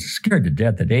everybody was scared to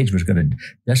death that AIDS was going to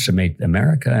decimate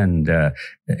America, and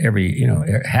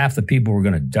half the people were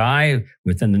going to die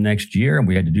within the next year, and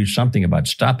we had to do something about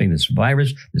stopping this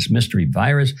virus, this mystery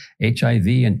virus, HIV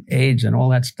and AIDS and all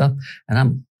that stuff.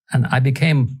 And I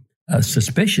became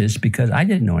suspicious because I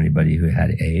didn't know anybody who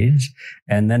had AIDS,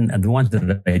 and then the ones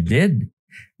that I did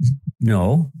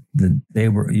know, they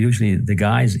were usually the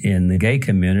guys in the gay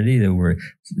community that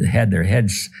had their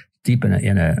heads deep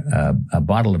in a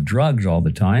bottle of drugs all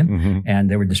the time,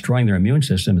 and they were destroying their immune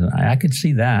systems. And I could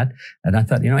see that, and I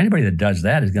thought, anybody that does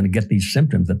that is going to get these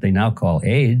symptoms that they now call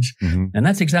AIDS, and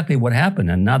that's exactly what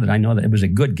happened. And now that I know that, it was a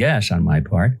good guess on my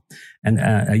part. And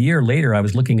a year later, I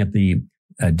was looking at the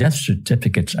death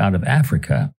certificates out of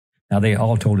Africa. Now, they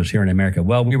all told us here in America,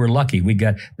 well, we were lucky. We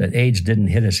got that AIDS didn't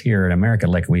hit us here in America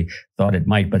like we thought it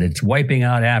might, but it's wiping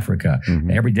out Africa.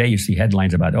 Every day you see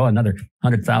headlines about, another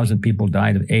 100,000 people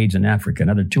died of AIDS in Africa,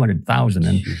 another 200,000.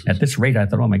 And at this rate, I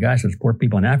thought, oh my gosh, there's poor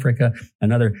people in Africa,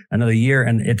 another year,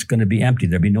 and it's going to be empty.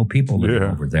 There'll be no people living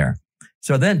over there.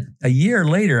 So then a year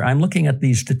later, I'm looking at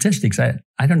these statistics.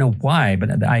 I don't know why,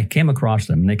 but I came across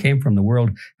them, and they came from the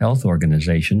World Health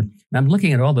Organization. And I'm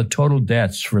looking at all the total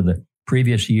deaths for the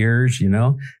previous years, and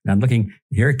I'm looking,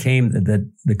 here came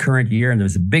the current year, and there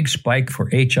was a big spike for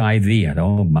HIV. And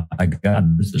oh my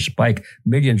God, this is a spike,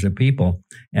 millions of people.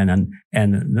 And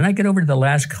then I get over to the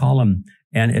last column,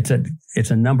 and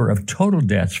it's a number of total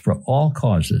deaths for all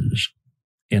causes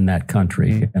in that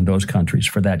country and those countries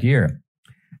for that year.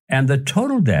 And the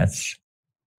total deaths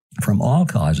from all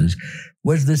causes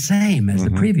was the same as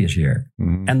the previous year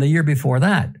and the year before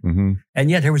that.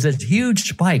 And yet there was this huge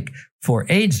spike for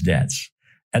AIDS deaths.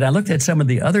 And I looked at some of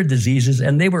the other diseases,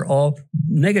 and they were all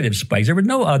negative spikes. There were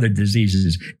no other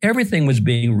diseases. Everything was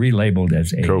being relabeled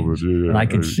as AIDS. COVID, and I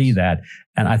could see that.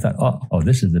 And I thought, oh,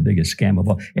 this is the biggest scam of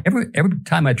all. Every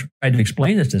time I tried to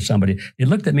explain this to somebody, they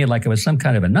looked at me like I was some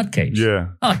kind of a nutcase.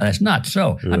 Oh, that's not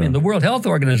so. I mean, the World Health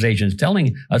Organization is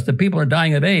telling us that people are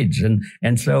dying of AIDS.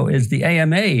 And so is the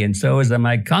AMA, and so is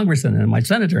my congressman and my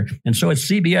senator, and so is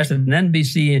CBS and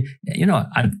NBC.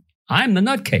 I'm the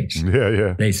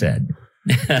nutcase, they said.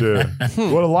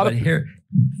 What a lot of I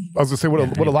was gonna say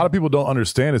what a lot of people don't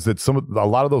understand is that a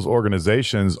lot of those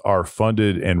organizations are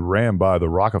funded and ran by the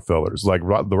Rockefellers. Like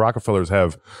the Rockefellers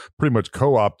have pretty much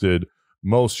co-opted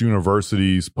most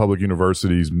universities, public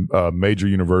universities, major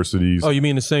universities. Oh, you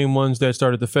mean the same ones that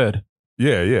started the Fed?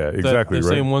 Yeah, exactly. The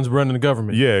same ones running the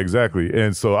government. Yeah, exactly.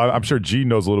 And so I'm sure G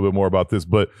knows a little bit more about this,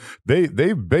 but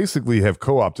they basically have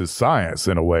co-opted science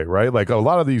in a way, right? Like a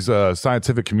lot of these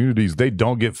scientific communities, they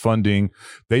don't get funding.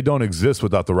 They don't exist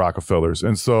without the Rockefellers.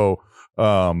 And so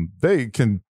they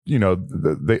can,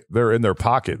 they're in their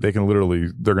pocket. They can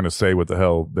they're going to say what the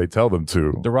hell they tell them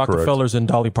to. The Rockefellers and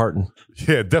Dolly Parton.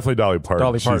 Yeah, definitely Dolly Parton.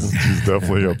 Dolly Parton. She's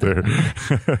definitely up there.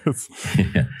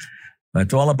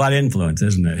 It's all about influence,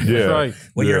 isn't it? Yeah. That's right.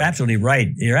 Well, you're absolutely right.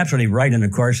 You're absolutely right. And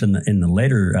of course, in the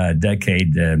later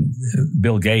decade,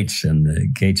 Bill Gates and the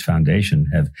Gates Foundation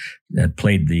have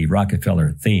played the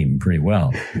Rockefeller theme pretty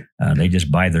well. They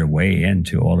just buy their way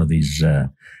into all of these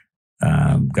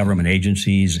government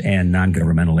agencies and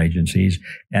non-governmental agencies.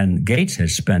 And Gates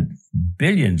has spent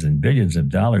billions and billions of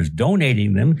dollars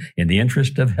donating them in the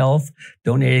interest of health,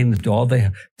 donating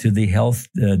to the health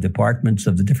departments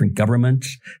of the different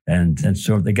governments. And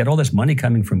so they get all this money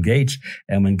coming from Gates.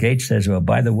 And when Gates says, well,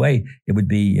 by the way, it would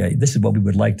be, this is what we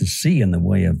would like to see in the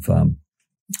way of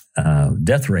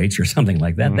death rates or something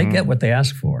like that, they get what they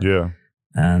ask for. Yeah.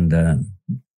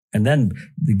 And then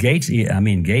Gates,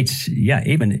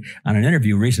 even on an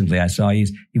interview recently I saw, he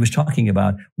was talking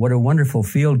about what a wonderful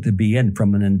field to be in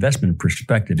from an investment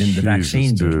perspective in the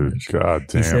vaccine business. God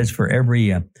damn. He says for every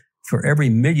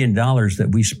 $1 million that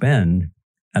we spend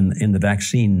in the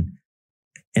vaccine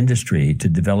industry to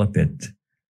develop it,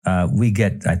 we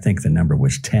get, I think the number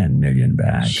was 10 million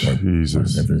back.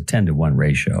 Jesus. It was a 10-to-1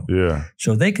 ratio. Yeah.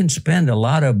 So they can spend a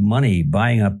lot of money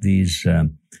buying up these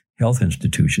health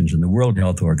institutions and the World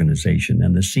Health Organization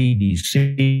and the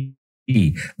CDC.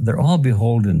 They're all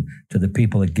beholden to the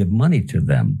people that give money to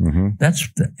them.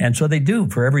 And so they do.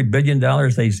 For every $1 billion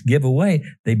they give away,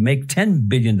 they make $10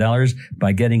 billion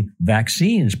by getting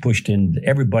vaccines pushed into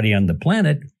everybody on the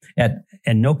planet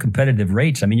and no competitive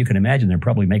rates. I mean, you can imagine they're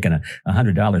probably making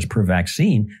 $100 per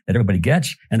vaccine that everybody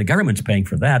gets, and the government's paying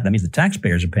for that. That means the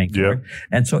taxpayers are paying for it.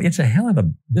 And so it's a hell of a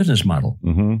business model.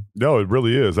 No, it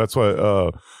really is. That's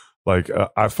why,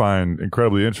 I find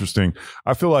incredibly interesting.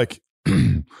 I feel like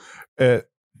at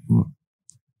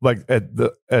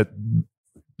the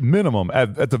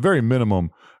very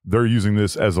minimum, they're using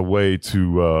this as a way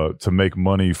to make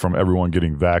money from everyone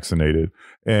getting vaccinated.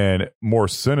 And more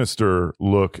sinister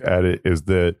look at it is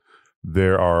that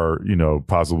there are,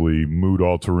 possibly mood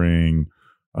altering,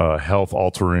 health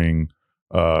altering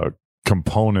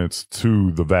components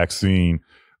to the vaccine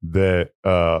that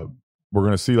we're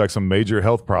going to see like some major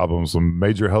health problems, some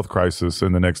major health crisis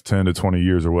in the next 10 to 20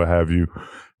 years or what have you.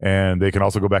 And they can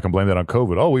also go back and blame that on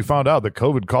COVID. Oh, we found out that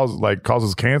COVID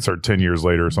causes cancer 10 years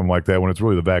later or something like that, when it's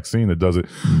really the vaccine that does it.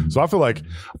 So I feel like,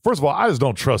 first of all, I just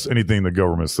don't trust anything the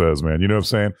government says, man. You know what I'm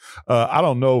saying? I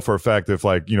don't know for a fact if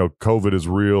COVID is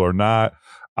real or not.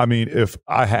 I mean, if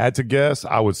I had to guess,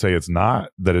 I would say it's not,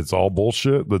 that it's all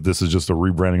bullshit, that this is just a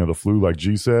rebranding of the flu, like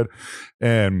G said.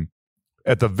 And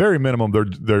at the very minimum,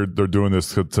 they're doing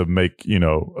this to make,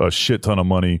 a shit ton of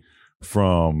money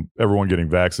from everyone getting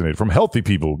vaccinated, from healthy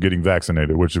people getting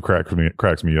vaccinated, which cracks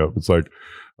me up. It's like,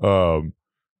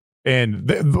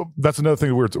 and that's another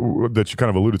thing that you kind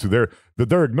of alluded to there, that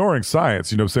they're ignoring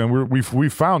science. You know what I'm saying? We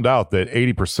found out that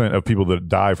 80% of people that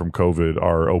die from COVID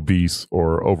are obese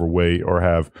or overweight or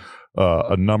have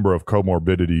a number of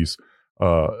comorbidities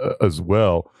as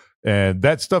well. And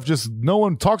that stuff, just no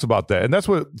one talks about that. And that's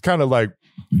what kind of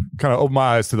opened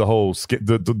my eyes to the whole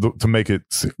to make it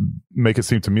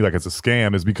seem to me like it's a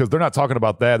scam, is because they're not talking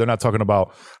about that. They're not talking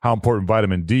about how important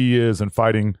vitamin D is in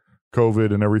fighting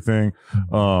COVID and everything,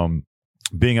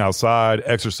 being outside,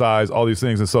 exercise, all these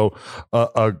things. And so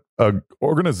a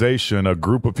organization, a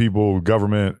group of people,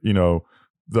 government,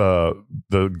 the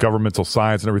governmental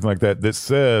science and everything like that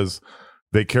says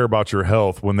they care about your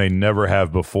health when they never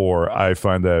have before, I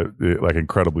find that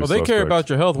incredibly suspect. They care about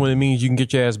your health when it means you can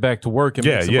get your ass back to work and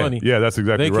make some money. Yeah, that's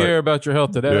exactly right. They care about your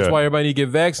health. That's why everybody need to get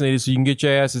vaccinated, so you can get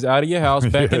your asses out of your house,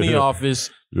 back in the office.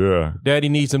 Yeah. Daddy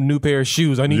needs some new pair of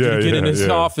shoes. I need you to get in this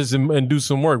office and do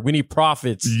some work. We need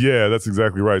profits. Yeah, that's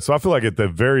exactly right. So I feel like at the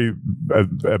very... they're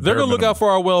going to look out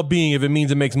for our well-being if it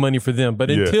means it makes money for them.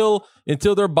 But until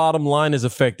their bottom line is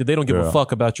affected, they don't give a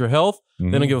fuck about your health. They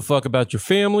don't give a fuck about your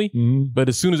family. But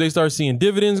as soon as they start seeing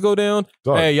dividends go down,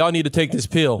 hey, y'all need to take this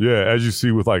pill. Yeah, as you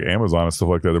see with Amazon and stuff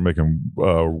like that, they're making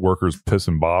workers piss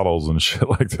in bottles and shit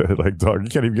like that. Like, dog, you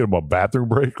can't even get them a bathroom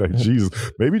break. Like, Jesus,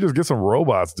 maybe just get some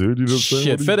robots, dude. You know what I'm saying?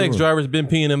 Shit, FedEx drivers been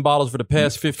peeing in bottles for the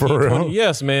past 15, 20.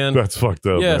 Yes, man. That's fucked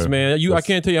up. Yes, man. I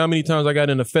can't tell you how many times I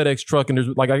got in a FedEx truck and there's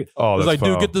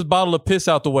dude, get this bottle of piss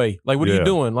out the way. Like, what are you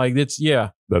doing? Like, that's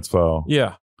foul.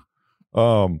 Yeah.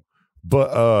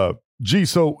 Gee,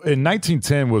 so in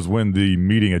 1910 was when the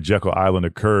meeting at Jekyll Island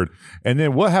occurred, and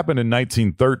then what happened in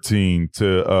 1913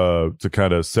 to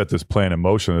kind of set this plan in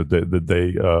motion that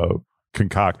they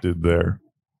concocted there?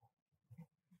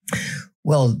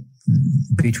 Well,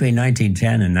 between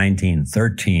 1910 and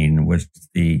 1913 was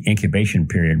the incubation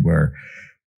period where,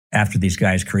 after these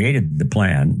guys created the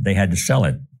plan, they had to sell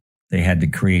it. They had to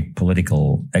create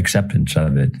political acceptance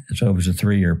of it. So it was a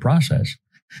 3-year process.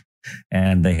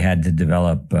 And they had to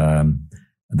develop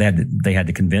They had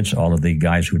to convince all of the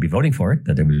guys who would be voting for it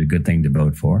that it was a good thing to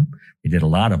vote for. They did a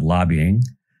lot of lobbying.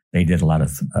 They did a lot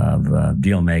of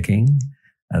deal making.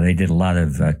 They did a lot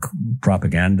of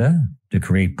propaganda to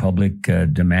create public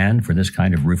demand for this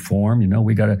kind of reform.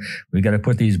 We got to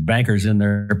put these bankers in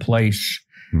their place.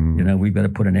 We've got to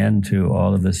put an end to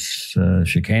all of this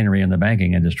chicanery in the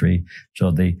banking industry.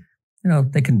 So they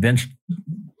convinced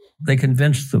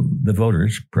the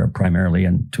voters primarily,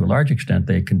 and to a large extent,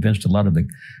 they convinced a lot of the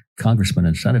congressmen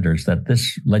and senators that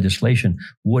this legislation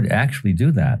would actually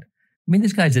do that. I mean,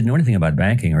 these guys didn't know anything about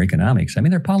banking or economics. I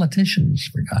mean, they're politicians,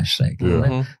 for gosh sake.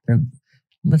 Yeah.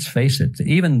 Let's face it,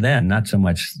 even then, not so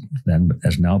much then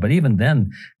as now, but even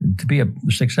then, to be a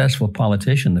successful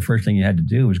politician, the first thing you had to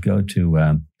do was go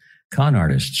to con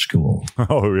artist school.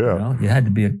 Oh, yeah. You had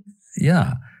to be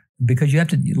because you have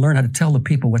to learn how to tell the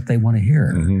people what they want to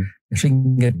hear. Mm-hmm. So you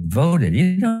can get voted.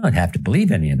 You don't have to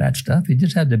believe any of that stuff. You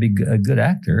just have to be a good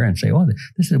actor and say, oh,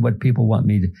 this is what people want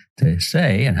me to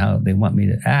say and how they want me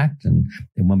to act. And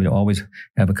they want me to always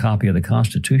have a copy of the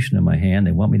Constitution in my hand.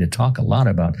 They want me to talk a lot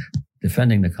about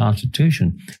defending the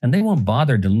Constitution. And they won't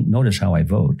bother to notice how I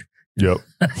vote. Yep.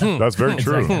 That's very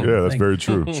true. Yeah, that's very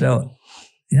true. So,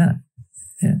 yeah.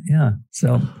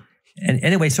 So, and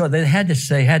anyway, so they had to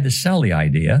sell the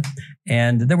idea.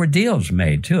 And there were deals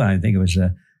made, too. I think it was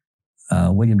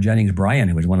William Jennings Bryan,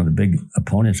 who was one of the big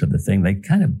opponents of the thing. They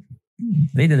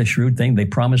did a shrewd thing. They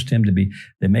promised him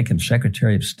they make him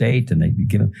Secretary of State, and they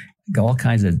give him all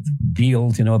kinds of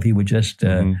deals, if he would just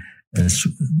get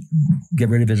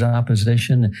rid of his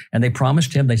opposition. And they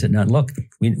promised him, they said, now look,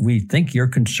 we think you're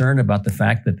concerned about the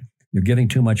fact that you're giving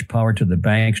too much power to the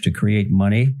banks to create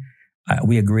money.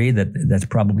 We agree that that's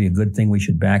probably a good thing we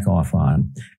should back off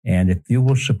on. And if you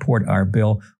will support our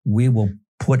bill, we will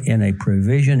put in a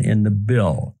provision in the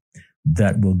bill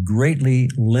that will greatly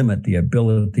limit the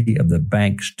ability of the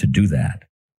banks to do that.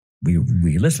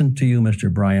 We listen to you,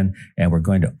 Mr. Bryan, and we're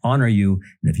going to honor you.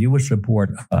 And if you will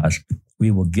support us,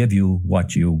 we will give you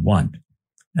what you want.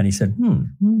 And he said,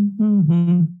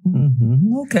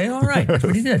 okay, all right. That's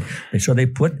what he did. So they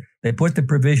put the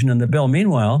provision in the bill.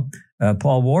 Meanwhile,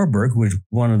 Paul Warburg, who was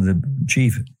one of the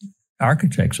chief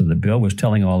architects of the bill, was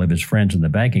telling all of his friends in the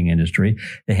banking industry,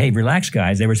 hey, relax,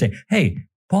 guys. They were saying, hey,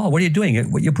 Paul, what are you doing?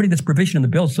 You're putting this provision in the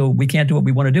bill so we can't do what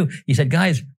we want to do. He said,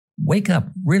 guys, wake up,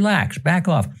 relax, back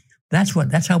off.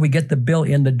 That's how we get the bill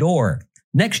in the door.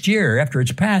 Next year, after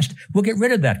it's passed, we'll get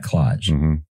rid of that clause.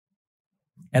 Mm-hmm.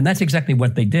 And that's exactly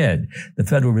what they did. The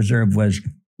Federal Reserve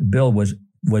bill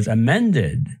was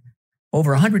amended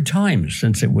over 100 times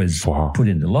since it was put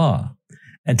into law.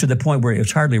 And to the point where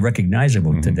it's hardly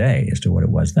recognizable today as to what it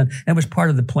was then. And it was part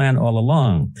of the plan all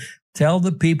along. Tell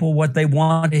the people what they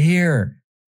want to hear.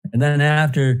 And then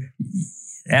after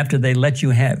they let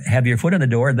you have your foot in the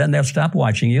door, then they'll stop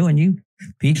watching you, and you,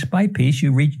 piece by piece,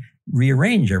 you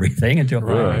rearrange everything until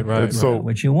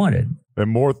what you wanted.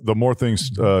 And the more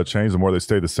things change, the more they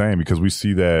stay the same, because we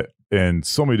see that in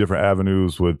so many different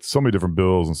avenues with so many different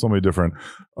bills and so many different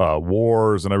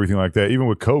wars and everything like that. Even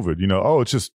with COVID,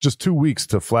 it's just 2 weeks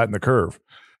to flatten the curve.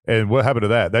 And what happened to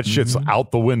that? That shit's out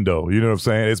the window. You know what I'm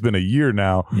saying? It's been a year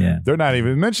now. Yeah. They're not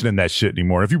even mentioning that shit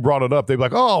anymore. If you brought it up, they'd be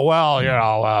like, oh,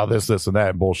 well, this and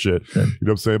that and bullshit. You know what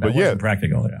I'm saying? But yeah.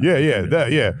 Practical.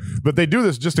 Yeah. But they do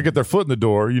this just to get their foot in the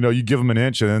door. You give them an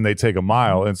inch and then they take a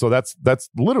mile. And so that's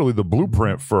literally the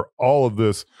blueprint for all of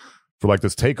this, for like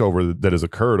this takeover that has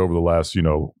occurred over the last,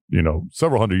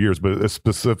 several hundred years, but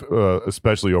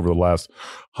especially over the last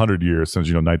 100 years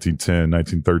since, 1910,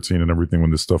 1913 and everything, when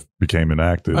this stuff became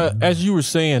enacted. As you were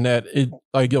saying that,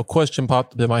 a question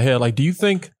popped in my head. Like, do you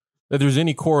think that there's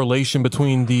any correlation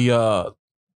between the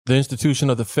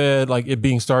institution of the Fed, like it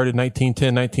being started in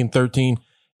 1910, 1913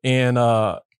 and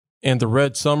the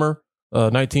Red Summer,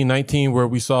 1919, where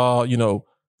we saw,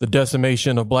 the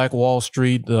decimation of Black Wall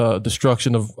Street, the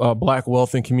destruction of Black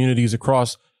wealth in communities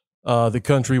across the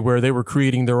country, where they were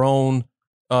creating their own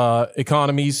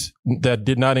economies that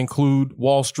did not include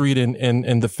Wall Street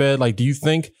and the Fed? Like, do you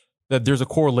think that there's a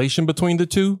correlation between the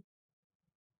two?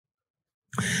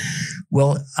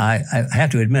 Well, I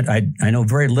have to admit, I know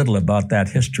very little about that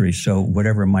history. So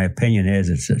whatever my opinion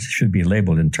is, it should be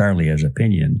labeled entirely as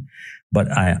opinion.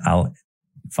 But I'll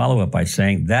follow up by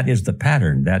saying that is the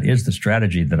pattern. That is the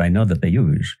strategy that I know that they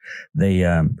use.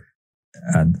 I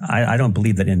don't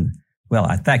believe that in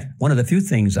fact, one of the few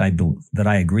things that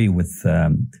I agree with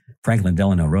Franklin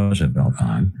Delano Roosevelt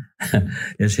on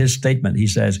is his statement. He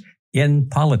says, in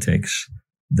politics,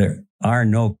 are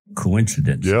no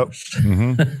coincidences. Yep.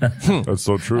 Mm-hmm. That's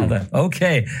so true.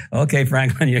 Okay,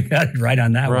 Franklin, you got it right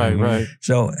on that one. Right.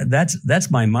 So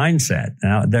that's my mindset.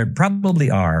 Now, there probably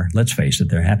are, let's face it,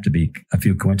 there have to be a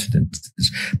few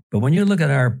coincidences. But when you look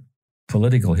at our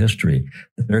political history,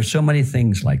 there are so many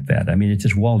things like that. I mean, it's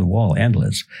just wall to wall,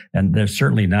 endless. And they're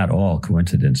certainly not all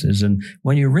coincidences. And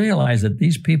when you realize that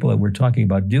these people that we're talking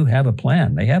about do have a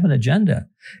plan, they have an agenda.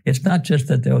 It's not just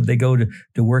that they go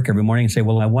to work every morning and say,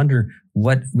 well, I wonder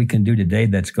what we can do today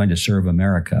that's going to serve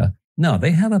America. No,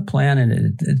 they have a plan, and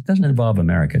it doesn't involve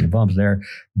America. It involves their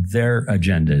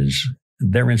agendas,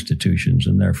 their institutions,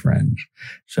 and their friends.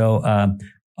 So,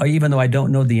 even though I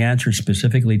don't know the answer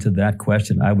specifically to that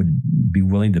question, I would be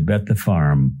willing to bet the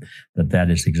farm that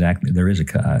is exactly, there is a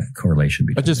correlation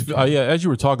between. As you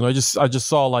were talking, I just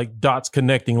saw like dots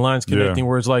connecting, lines connecting,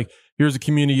 where it's like, here's a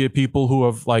community of people who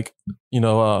have like,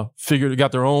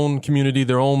 got their own community,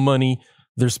 their own money.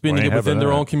 They're spending it within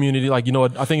their own community. Like,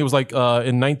 I think it was like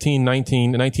in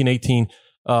 1918,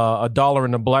 a dollar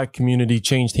in the black community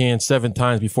changed hands 7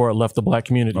 times before it left the black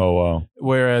community. Oh, wow.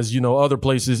 Whereas, other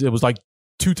places, it was like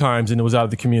 2 times and it was out of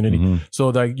the community. Mm-hmm. So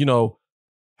like,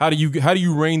 how do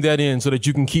you rein that in so that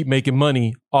you can keep making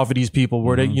money off of these people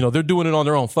where they, they're doing it on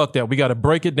their own. Fuck that. We got to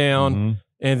break it down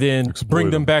and then bring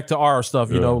them back to our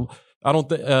stuff. I don't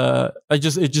think,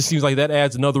 it just seems like that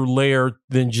adds another layer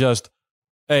than just,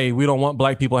 hey, we don't want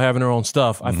black people having their own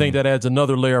stuff. I think that adds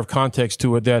another layer of context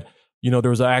to it that, there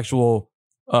was an actual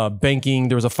banking,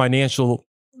 there was a financial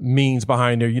means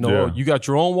behind there. You got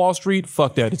your own Wall Street.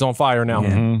 Fuck that. It's on fire now.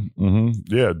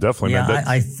 Yeah, definitely. Yeah,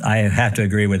 man. I have to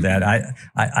agree with that.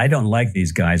 I don't like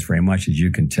these guys very much, as you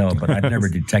can tell, but I've never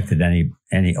detected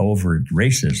any overt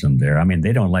racism there. I mean,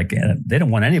 they don't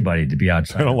want anybody to be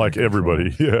outside. They don't like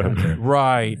everybody. Yeah.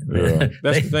 Right. Yeah.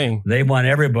 That's the thing. They want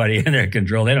everybody in their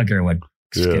control. They don't care what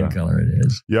skin color it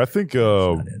is. Yeah, I think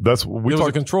that's what we talk. It was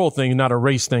a control thing, not a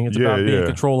race thing. It's about being in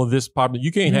control of this population.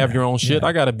 You can't have your own shit.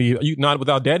 I got to be not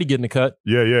without daddy getting a cut.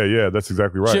 Yeah. That's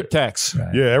exactly right. Chip tax.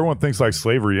 Right. Yeah, everyone thinks like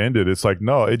slavery ended. It's like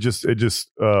no, it just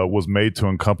was made to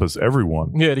encompass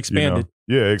everyone. Yeah, it expanded.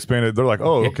 Yeah, it expanded. They're like,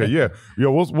 oh, okay,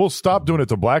 we'll stop doing it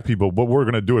to black people, but we're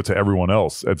gonna do it to everyone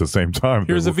else at the same time.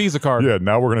 Here's a Visa card. Yeah,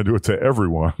 now we're gonna do it to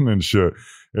everyone and shit.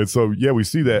 And so, we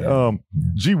see that.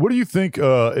 G, what do you think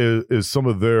is some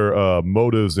of their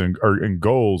motives and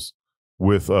goals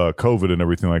with COVID and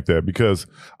everything like that? Because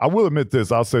I will admit this,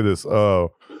 I'll say this.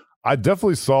 I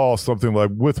definitely saw something like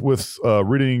with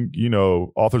reading,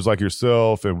 authors like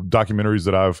yourself and documentaries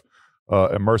that I've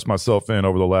immersed myself in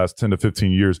over the last 10 to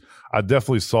 15 years. I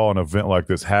definitely saw an event like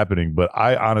this happening, but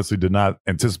I honestly did not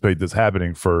anticipate this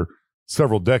happening for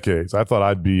several decades. I thought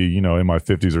I'd be, in my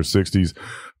 50s or 60s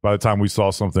by the time we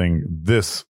saw something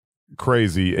this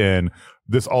crazy and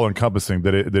this all-encompassing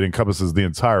that it encompasses the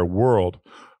entire world.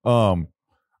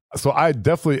 So I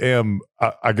definitely am,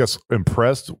 I guess,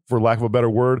 impressed, for lack of a better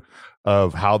word,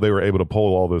 of how they were able to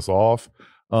pull all this off.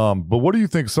 But what do you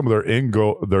think some of their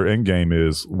end game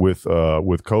is with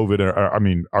COVID? I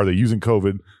mean, are they using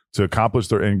COVID to accomplish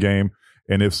their end game?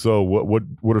 And if so,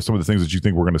 what are some of the things that you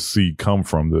think we're going to see come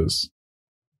from this?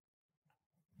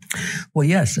 Well,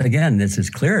 yes. Again, this is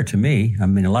clear to me. I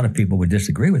mean, a lot of people would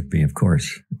disagree with me, of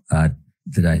course.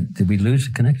 Did we lose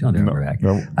the connection? Oh, no.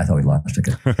 I thought we lost it.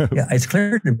 Yeah, it's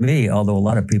clear to me, although a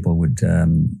lot of people would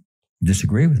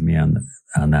disagree with me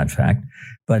on that fact.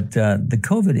 But the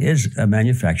COVID is a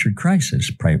manufactured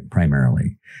crisis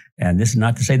primarily. And this is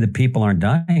not to say that people aren't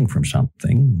dying from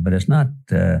something, but it's not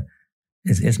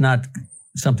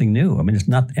something new. I mean, it's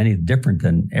not any different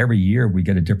than every year we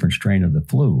get a different strain of the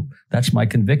flu. That's my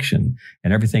conviction.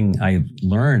 And everything I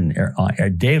learn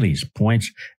daily points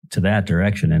to that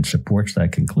direction and supports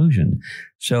that conclusion.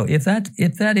 So if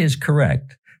that is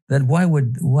correct, then why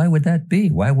would that be?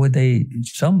 Why would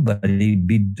somebody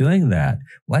be doing that?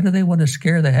 Why do they want to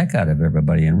scare the heck out of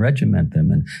everybody and regiment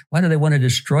them? And why do they want to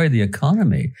destroy the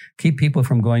economy, keep people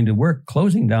from going to work,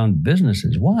 closing down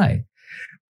businesses? Why?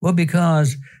 Well,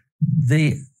 because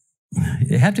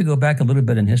you have to go back a little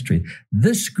bit in history.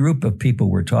 This group of people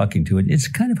we're talking to, it's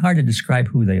kind of hard to describe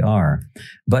who they are,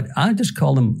 but I just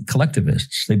call them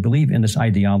collectivists. They believe in this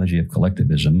ideology of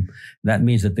collectivism. That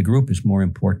means that the group is more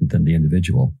important than the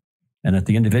individual, and that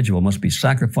the individual must be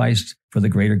sacrificed for the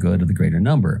greater good of the greater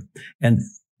number. And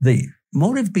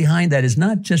motive behind that is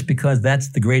not just because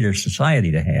that's the greater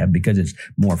society to have, because it's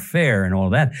more fair and all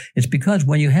that. It's because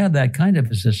when you have that kind of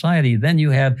a society, then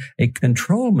you have a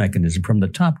control mechanism from the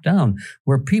top down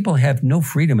where people have no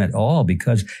freedom at all,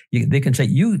 because they can say,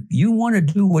 you want to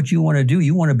do what you want to do.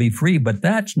 You want to be free, but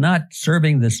that's not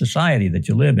serving the society that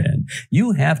you live in.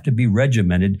 You have to be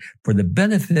regimented for the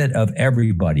benefit of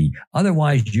everybody.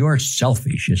 Otherwise, you're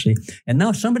selfish, you see. And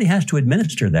now somebody has to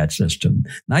administer that system.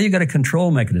 Now you got a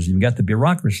control mechanism. You've got the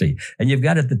bureaucracy, and you've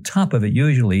got at the top of it,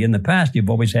 usually in the past, you've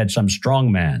always had some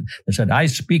strong man that said, I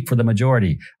speak for the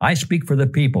majority. I speak for the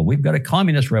people. We've got a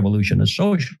communist revolution, a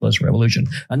socialist revolution,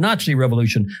 a Nazi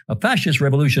revolution, a fascist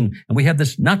revolution. And we have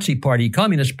this Nazi party,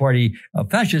 communist party, a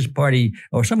fascist party,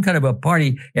 or some kind of a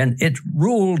party, and it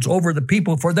rules over the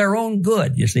people for their own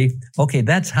good. You see? Okay.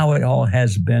 That's how it all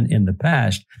has been in the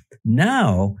past.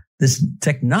 Now, this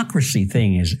technocracy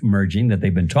thing is emerging that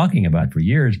they've been talking about for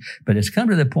years, but it's come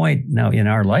to the point now in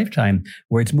our lifetime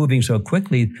where it's moving so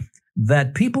quickly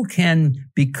that people can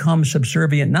become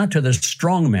subservient not to the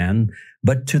strong man,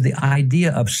 but to the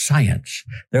idea of science.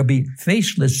 There'll be pretty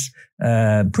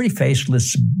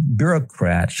faceless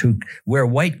bureaucrats who wear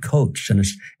white coats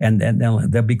and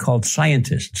they'll be called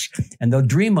scientists, and they'll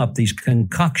dream up these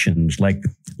concoctions like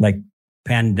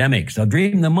pandemics. They'll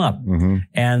dream them up,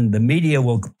 and the media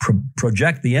will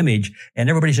project the image, and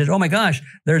everybody says, "Oh my gosh,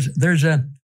 there's a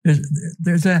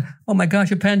oh my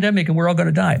gosh, a pandemic, and we're all going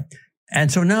to die."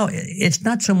 And so now it's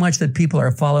not so much that people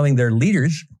are following their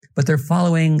leaders, but they're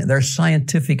following their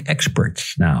scientific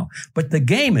experts now. But the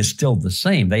game is still the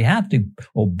same. They have to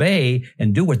obey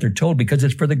and do what they're told because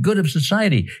it's for the good of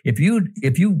society. If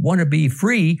you want to be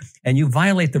free and you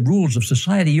violate the rules of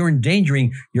society, you're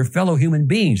endangering your fellow human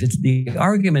beings. The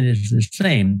argument is the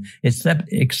same,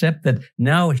 except that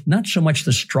now it's not so much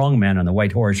the strong man on the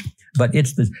white horse, but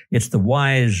it's the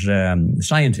wise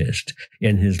scientist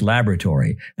in his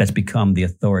laboratory that's become the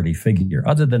authority figure.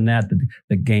 Other than that,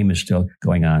 the game is still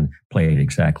going on, played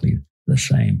exactly the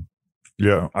same.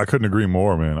 Yeah, I couldn't agree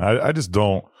more, man. I just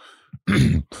don't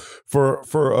for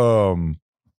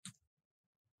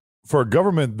a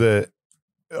government that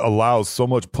allows so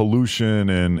much pollution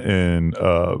and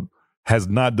has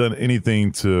not done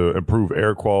anything to improve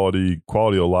air quality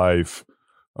of life,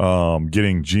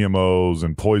 getting GMOs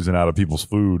and poison out of people's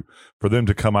food, for them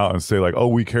to come out and say like, "Oh,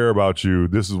 we care about you.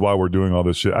 This is why we're doing all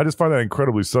this shit." I just find that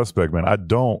incredibly suspect, man. I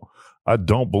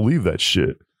don't believe that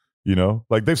shit. You know,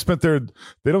 like they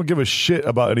don't give a shit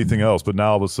about anything else. But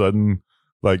now all of a sudden,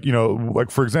 like, you know,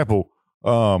 like for example,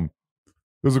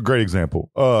 there's a great example.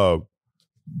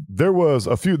 There was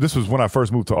this was when I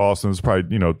first moved to Austin. It's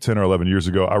probably, 10 or 11 years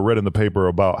ago. I read in the paper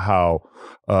about how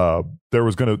they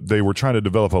were trying to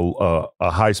develop a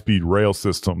high-speed rail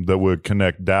system that would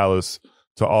connect Dallas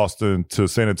to Austin to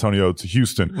San Antonio to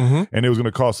Houston. And it was going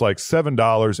to cost like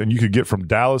 $7, and you could get from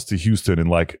Dallas to Houston in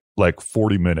like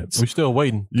 40 minutes. We're still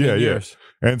waiting. Yeah. Years.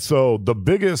 And so the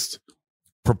biggest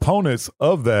proponents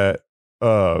of that,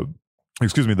 the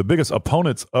biggest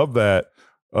opponents of that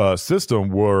system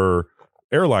were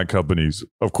airline companies,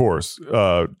 of course,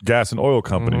 gas and oil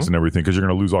companies and everything, because you're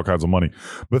going to lose all kinds of money.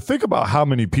 But think about how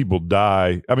many people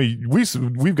die. I mean,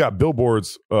 we've got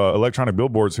billboards, electronic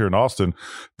billboards here in Austin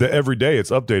that every day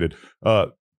it's updated.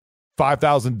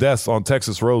 5,000 deaths on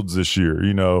Texas roads this year,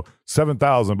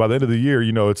 7,000 by the end of the year,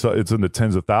 it's in the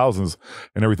tens of thousands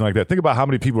and everything like that. Think about how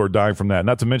many people are dying from that.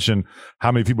 Not to mention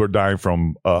how many people are dying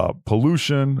from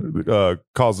pollution that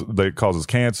causes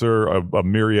cancer, a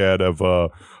myriad of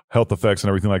health effects and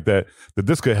everything like that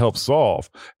this could help solve.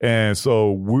 And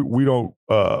so we don't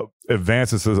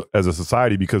advance as a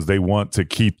society because they want to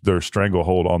keep their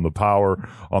stranglehold on the power,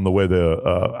 on the way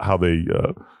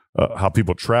how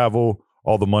people travel,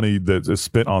 all the money that is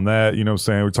spent on that. You know what I'm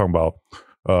saying? We're talking about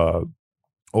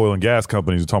oil and gas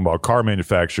companies. We're talking about car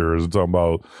manufacturers. We're talking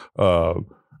about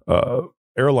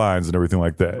airlines and everything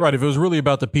like that. Right. If it was really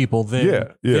about the people,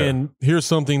 then here's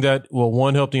something that will,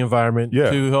 one, help the environment,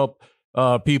 two, help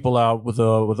people out with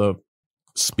a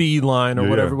speed line or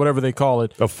whatever they call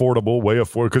it. Affordable,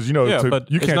 because but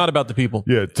it's not about the people.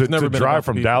 Yeah, to drive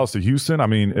from Dallas to Houston, I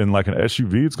mean, in like an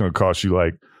SUV, it's going to cost you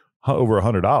like over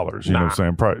 $100. You know what I'm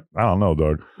saying? Probably, I don't know,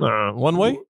 dog. One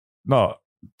way? No,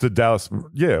 to Dallas.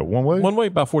 Yeah, one way. One way,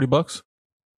 about $40.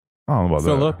 I don't know about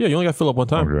fill that. Up. Yeah, you only got to fill up one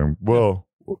time. Okay. Well.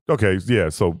 Okay, yeah,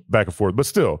 so back and forth, but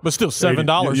still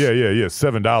 $7. Yeah,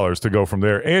 $7 to go from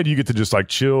there, and you get to just like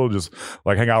chill, just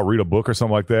like hang out, read a book or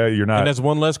something like that. You're not, and that's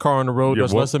one less car on the road.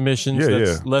 There's less emissions.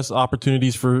 That's less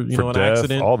opportunities for an death,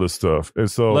 accident. All this stuff, and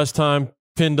so less time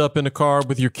pinned up in the car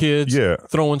with your kids.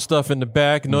 Throwing stuff in the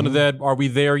back. None of that. Are we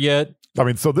there yet? I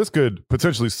mean, so this could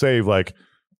potentially save like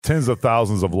tens of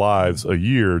thousands of lives a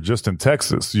year just in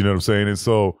Texas. You know what I'm saying? And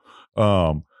so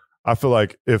I feel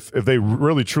like if they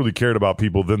really truly cared about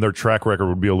people, then their track record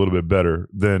would be a little bit better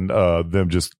than them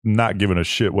just not giving a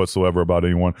shit whatsoever about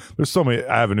anyone. There's so many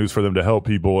avenues for them to help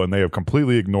people, and they have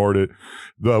completely ignored it.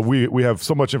 We have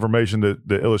so much information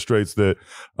that illustrates that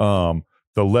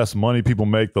the less money people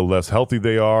make, the less healthy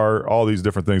they are, all these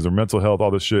different things, their mental health,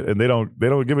 all this shit. And they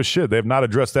don't give a shit. They have not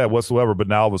addressed that whatsoever. But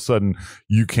now all of a sudden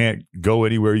you can't go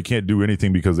anywhere. You can't do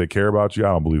anything because they care about you. I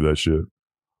don't believe that shit.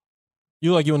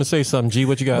 You want to say something, G?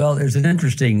 What you got? Well, there's an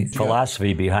interesting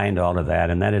philosophy behind all of that.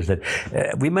 And that is that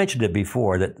we mentioned it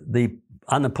before that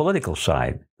on the political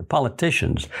side, the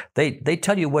politicians, they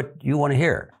tell you what you want to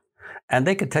hear. And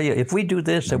they could tell you, if we do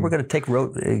this, then we're going to take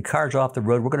cars off the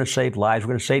road. We're going to save lives.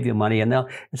 We're going to save you money. And they'll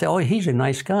say, oh, he's a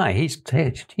nice guy.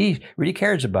 He really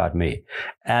cares about me.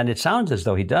 And it sounds as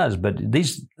though he does, but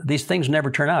these things never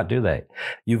turn out, do they?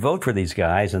 You vote for these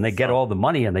guys, and they get all the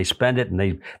money, and they spend it, and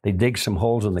they dig some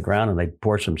holes in the ground, and they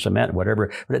pour some cement,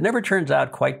 whatever. But it never turns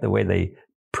out quite the way they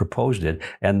proposed it,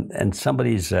 and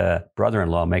somebody's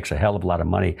brother-in-law makes a hell of a lot of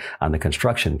money on the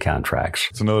construction contracts.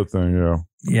 It's another thing, yeah.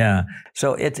 Yeah.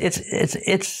 So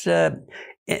it's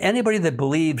anybody that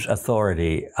believes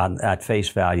authority at face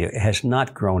value has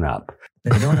not grown up.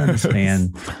 They don't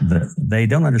understand they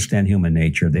don't understand human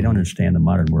nature. They don't understand the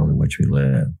modern world in which we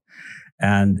live,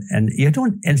 and you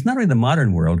don't. And it's not only the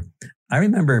modern world. I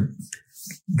remember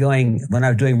when I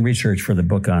was doing research for the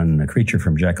book on A Creature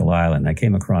from Jekyll Island, I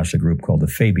came across a group called the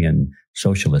Fabian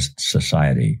Socialist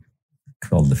Society,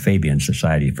 called the Fabian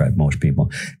Society for most people.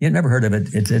 You've never heard of it.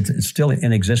 It's still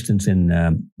in existence in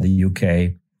the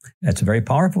UK. It's a very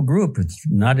powerful group. It's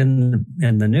not in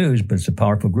the news, but it's a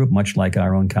powerful group, much like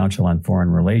our own Council on Foreign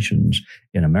Relations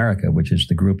in America, which is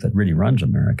the group that really runs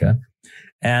America.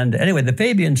 And anyway, the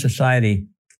Fabian Society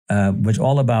was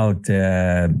all about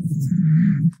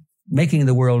making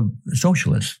the world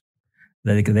socialist.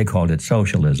 They called it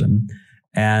socialism.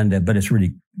 But it's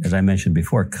really, as I mentioned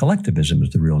before, collectivism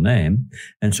is the real name,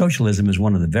 and socialism is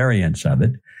one of the variants of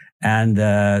it. And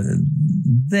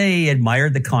they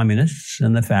admired the communists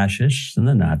and the fascists and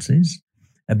the Nazis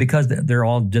because they're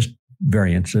all just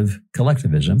variants of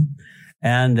collectivism.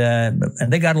 And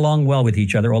they got along well with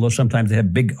each other, although sometimes they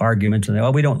had big arguments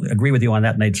and we don't agree with you on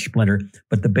that, and they'd splinter.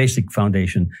 But the basic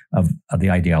foundation of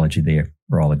the ideology they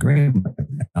were all agreeing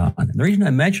on. And the reason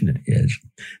I mention it is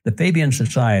the Fabian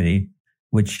Society,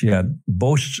 which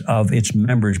boasts of its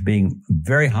members being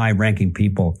very high-ranking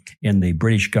people in the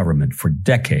British government for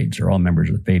decades, are all members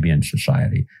of the Fabian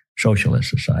Society,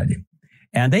 Socialist Society.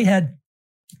 And they had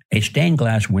a stained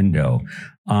glass window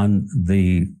on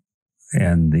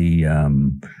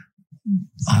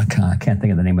I can't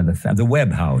think of the name of the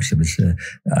Webb House. It was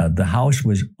the house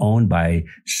was owned by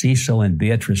Cecil and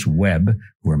Beatrice Webb,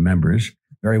 who were members,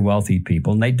 very wealthy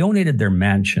people, and they donated their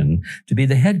mansion to be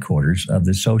the headquarters of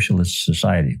the Socialist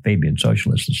Society, Fabian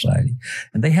Socialist Society.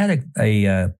 And they had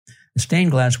a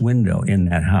stained glass window in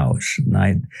that house.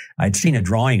 And I'd seen a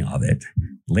drawing of it.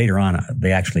 Later on,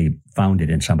 they actually found it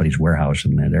in somebody's warehouse,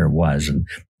 and there it was. And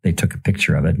they took a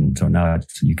picture of it. And so now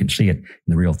you can see it in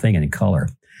the real thing in color.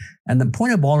 And the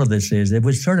point of all of this is it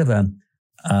was sort of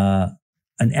an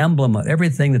emblem of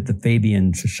everything that the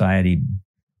Fabian Society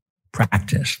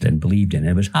practiced and believed in.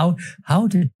 It was how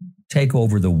to take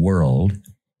over the world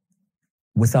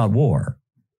without war,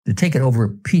 to take it over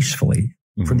peacefully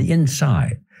from the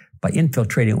inside by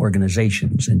infiltrating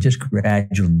organizations and just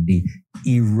gradually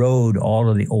erode all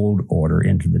of the old order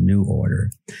into the new order.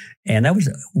 And that was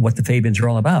what the Fabians are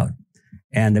all about.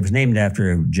 And it was named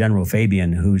after General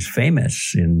Fabian, who's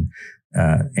famous in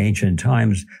ancient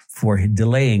times for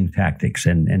delaying tactics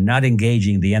and not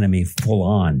engaging the enemy full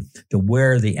on, to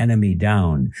wear the enemy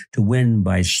down, to win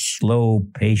by slow,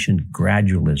 patient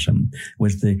gradualism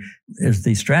is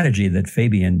the strategy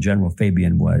that General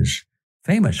Fabian was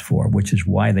famous for, which is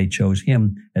why they chose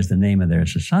him as the name of their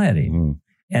society.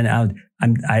 And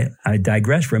I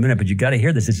digress for a minute, but you got to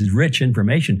hear this. This is rich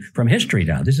information from history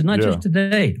now. This is not just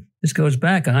today. This goes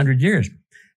back 100 years.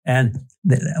 And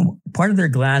part of their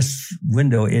glass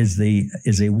window is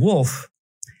a wolf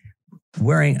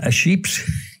wearing a sheep's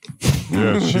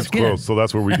sheep's clothes. So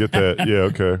that's where we get that. Yeah,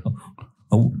 okay.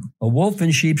 A wolf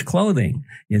in sheep's clothing,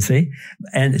 you see?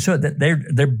 And so that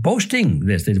they're boasting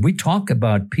this. We talk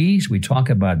about peace, we talk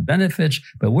about benefits,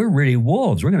 but we're really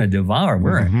wolves. We're going to devour.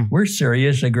 We're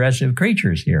serious, aggressive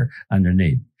creatures here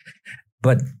underneath.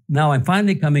 But now I'm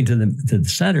finally coming to the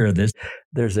center of this.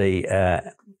 There's a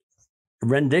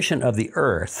rendition of the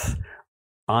earth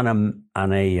on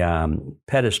a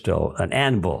pedestal, an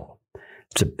anvil.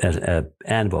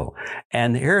 anvil.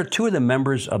 And here are two of the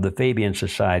members of the Fabian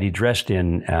Society dressed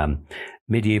in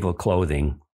medieval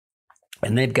clothing.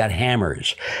 And they've got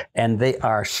hammers, and they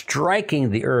are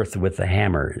striking the earth with the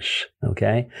hammers,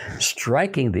 okay?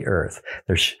 Striking the earth.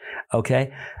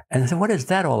 Okay? And so what is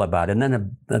that all about? And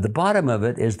then at the bottom of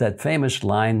it is that famous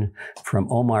line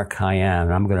from Omar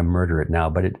Khayyam. I'm going to murder it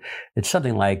now, but it's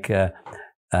something like,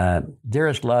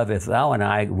 dearest love, if thou and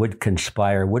I would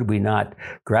conspire, would we not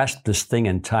grasp this thing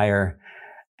entire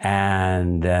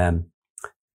and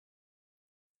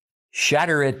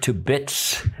shatter it to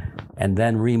bits and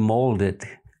then remold it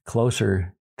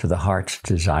closer to the heart's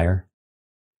desire?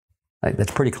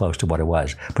 That's pretty close to what it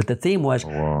was. But the theme was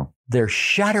they're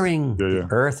shattering the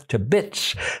earth to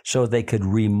bits so they could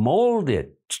remold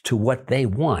it to what they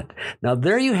want. Now,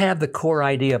 there you have the core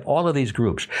idea of all of these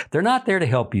groups. They're not there to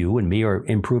help you and me or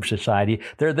improve society.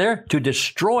 They're there to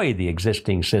destroy the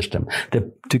existing system,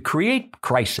 to create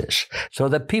crisis so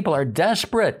that people are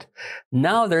desperate.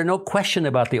 Now, there's no question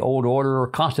about the old order or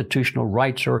constitutional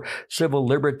rights or civil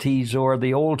liberties or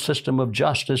the old system of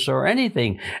justice or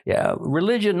anything.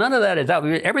 Religion, none of that is out.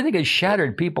 Everything is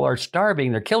shattered. People are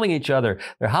starving. They're killing each other.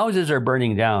 Their houses are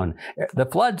burning down. The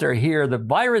floods are here. The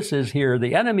virus is here.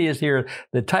 The enemy is here.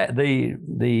 The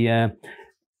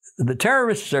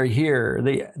terrorists are here.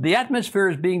 The atmosphere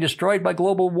is being destroyed by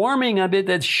global warming. A bit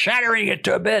that's shattering it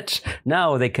to bits.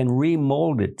 Now they can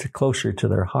remold it closer to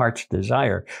their heart's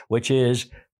desire, which is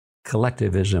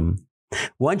collectivism.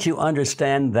 Once you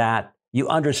understand that, you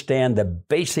understand the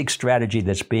basic strategy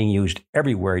that's being used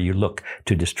everywhere you look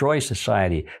to destroy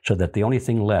society, so that the only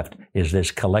thing left is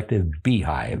this collective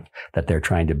beehive that they're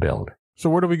trying to build. So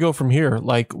where do we go from here?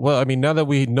 Now that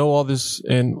we know all this,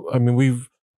 and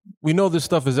we know this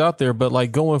stuff is out there, but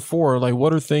going forward,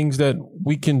 what are things that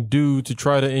we can do to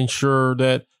try to ensure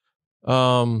that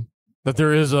that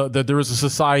there is a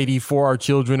society for our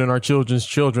children and our children's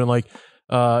children?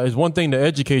 It's one thing to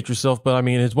educate yourself, but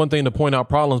it's one thing to point out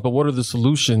problems, but what are the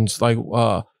solutions?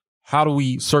 How do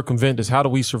we circumvent this? How do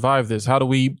we survive this? How do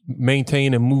we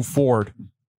maintain and move forward?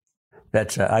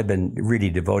 That's I've been really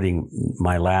devoting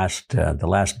the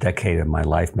last decade of my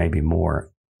life, maybe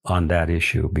more, on that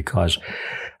issue, because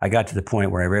I got to the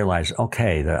point where I realized,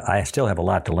 I still have a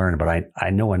lot to learn, but I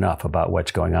know enough about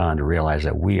what's going on to realize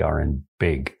that we are in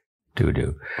big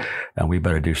doo-doo, and we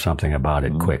better do something about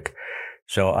it quick.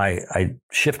 So I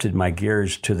shifted my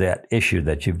gears to that issue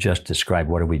that you've just described.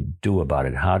 What do we do about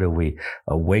it? How do we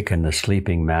awaken the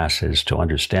sleeping masses to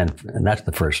understand? And that's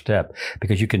the first step,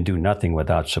 because you can do nothing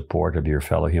without support of your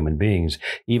fellow human beings,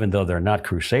 even though they're not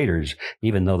crusaders,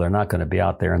 even though they're not going to be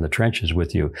out there in the trenches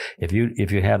with you. If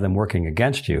you have them working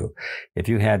against you, if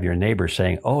you have your neighbor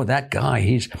saying, "Oh, that guy,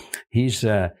 he's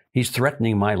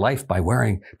threatening my life by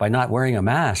not wearing a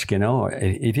mask,"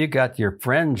 if you got your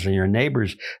friends and your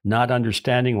neighbors not understanding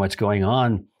what's going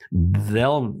on,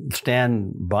 they'll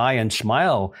stand by and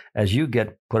smile as you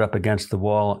get put up against the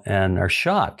wall and are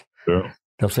shot. Yeah.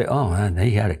 They'll say, "Oh, man,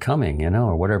 he had it coming,"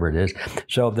 or whatever it is.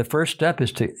 So the first step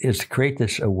is to create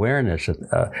this awareness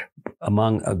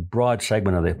among a broad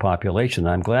segment of the population.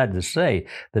 I'm glad to say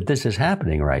that this is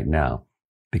happening right now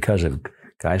because of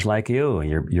guys like you and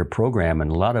your program,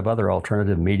 and a lot of other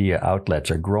alternative media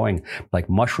outlets are growing like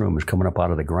mushrooms coming up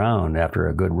out of the ground after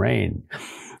a good rain.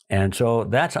 And so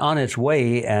that's on its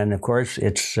way. And of course,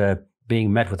 it's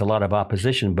being met with a lot of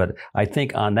opposition. But I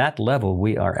think on that level,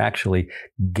 we are actually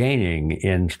gaining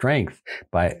in strength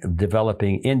by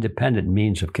developing independent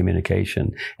means of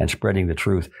communication and spreading the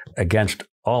truth against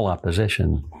all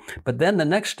opposition. But then the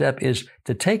next step is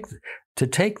to take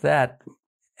that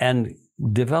and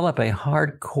develop a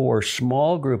hardcore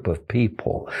small group of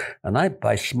people. And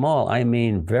by small, I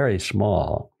mean very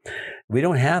small. We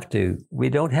don't have to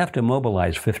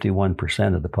mobilize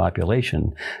 51% of the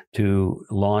population to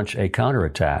launch a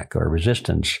counterattack or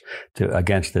resistance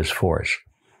against this force.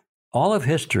 All of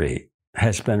history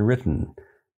has been written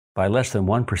by less than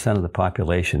 1% of the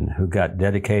population who got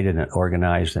dedicated and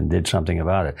organized and did something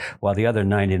about it, while the other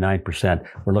 99%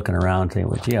 were looking around saying,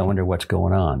 "Well, gee, I wonder what's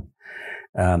going on."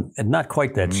 And not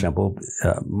quite that simple.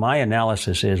 My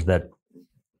analysis is that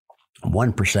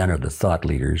 1% are the thought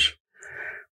leaders.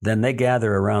 Then they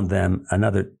gather around them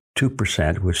another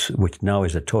 2%, which now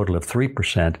is a total of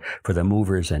 3% for the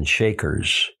movers and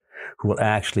shakers, who will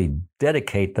actually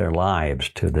dedicate their lives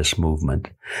to this movement.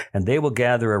 And they will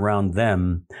gather around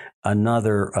them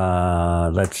another,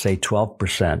 let's say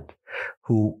 12%,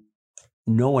 who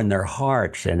know in their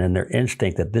hearts and in their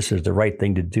instinct that this is the right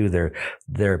thing to do.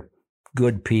 They're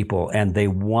good people, and they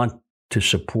want to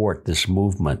support this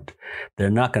movement. They're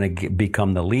not going to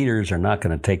become the leaders. They're not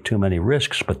going to take too many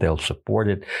risks, but they'll support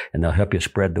it and they'll help you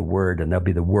spread the word and they'll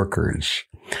be the workers.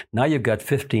 Now you've got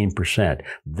 15%.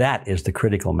 That is the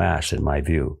critical mass in my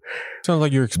view. Sounds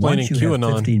like you're explaining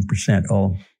QAnon. 15%.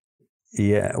 Oh,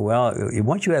 yeah. Well,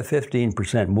 once you have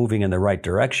 15% moving in the right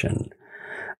direction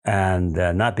and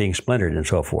not being splintered and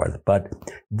so forth, but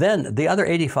then the other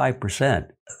 85%,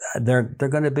 they're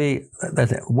going to be,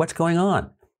 what's going on?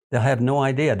 They'll have no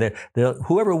idea.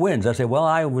 Whoever wins, they'll say, well,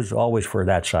 I was always for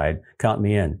that side. Count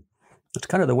me in. It's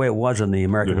kind of the way it was in the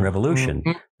American Revolution.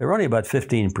 There were only about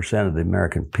 15% of the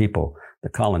American people, the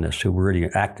colonists, who were really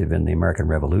active in the American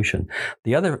Revolution.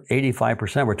 The other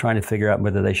 85% were trying to figure out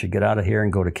whether they should get out of here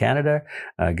and go to Canada,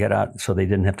 get out so they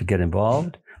didn't have to get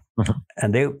involved.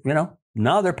 And they,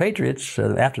 now they're patriots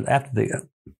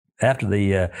after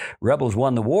the rebels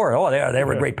won the war. Oh, they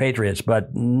were great patriots,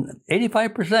 but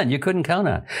 85% you couldn't count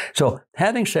on. So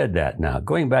having said that, now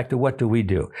going back to what do we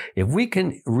do? If we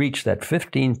can reach that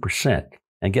 15%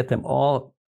 and get them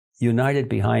all united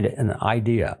behind an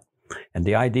idea, and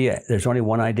the idea, there's only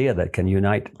one idea that can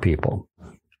unite people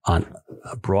on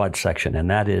a broad section, and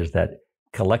that is that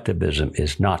collectivism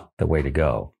is not the way to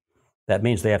go. That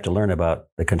means they have to learn about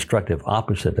the constructive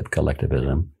opposite of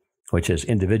collectivism, which is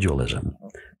individualism.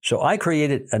 So I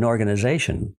created an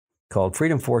organization called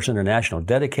Freedom Force International,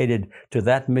 dedicated to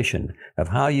that mission of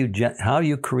how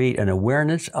you create an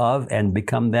awareness of and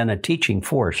become then a teaching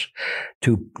force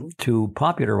to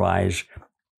popularize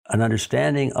an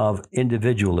understanding of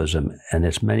individualism and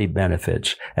its many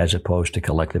benefits as opposed to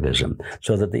collectivism,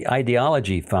 so that the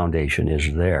ideology foundation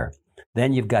is there.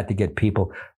 Then you've got to get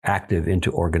people active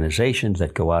into organizations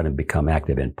that go out and become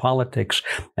active in politics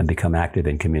and become active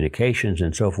in communications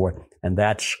and so forth. And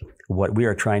that's what we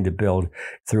are trying to build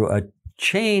through a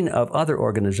chain of other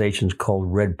organizations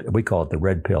called we call it the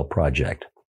Red Pill Project.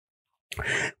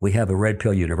 We have a Red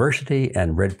Pill University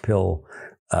and Red Pill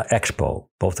Expo,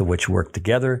 both of which work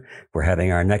together. We're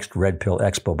having our next Red Pill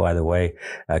Expo, by the way,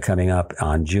 coming up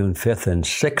on June 5th and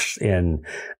 6th in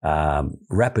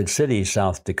Rapid City,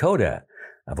 South Dakota,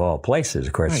 of all places.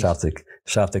 Of course, nice.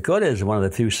 South Dakota is one of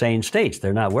the few sane states.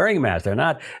 They're not wearing masks. They're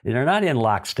not in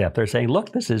lockstep. They're saying,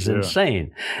 look, this is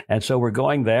insane. And so we're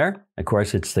going there. Of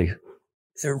course,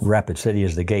 Rapid City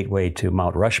is the gateway to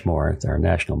Mount Rushmore. It's our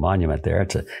national monument there.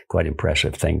 It's a quite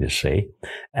impressive thing to see.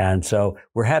 And so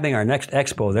we're having our next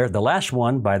expo there. The last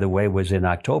one, by the way, was in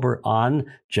October on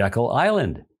Jekyll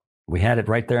Island. We had it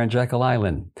right there on Jekyll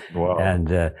Island. Wow.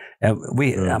 And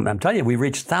I'm telling you, we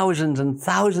reached thousands and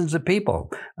thousands of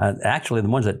people. Actually, the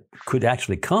ones that could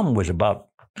actually come was about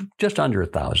just under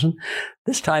 1,000.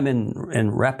 This time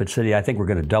in Rapid City, I think we're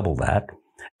going to double that.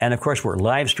 And of course, we're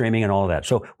live streaming and all that.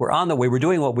 So we're on the way. We're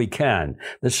doing what we can.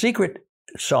 The secret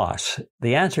sauce,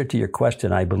 the answer to your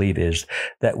question, I believe, is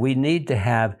that we need to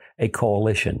have a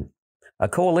coalition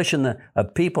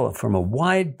of people from a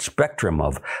wide spectrum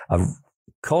of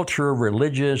culture,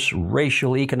 religious,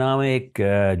 racial, economic,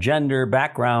 gender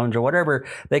backgrounds, or whatever.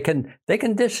 They can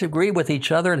disagree with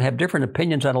each other and have different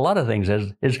opinions on a lot of things,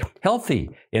 as is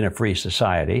healthy in a free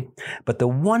society. But the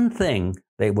one thing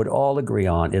they would all agree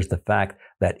on is the fact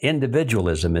that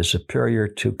individualism is superior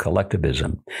to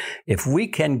collectivism. If we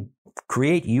can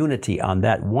create unity on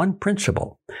that one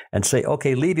principle and say,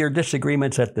 okay, leave your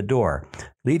disagreements at the door,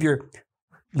 leave your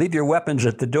weapons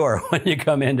at the door when you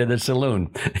come into the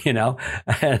saloon, and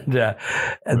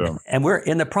we're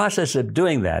in the process of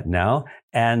doing that now.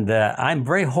 And I'm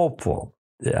very hopeful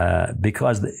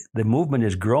because the movement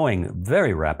is growing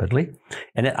very rapidly.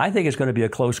 And I think it's going to be a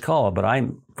close call, but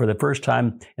for the first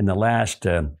time in the last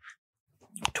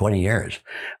 20 years,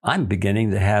 I'm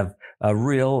beginning to have a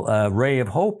real ray of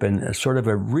hope and sort of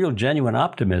a real genuine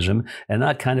optimism, and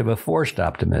not kind of a forced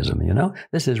optimism.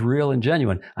 This is real and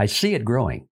genuine. I see it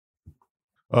growing.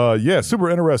 Yeah,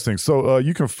 super interesting. So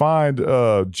you can find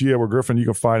G. Edward Griffin. You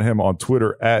can find him on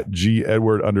Twitter at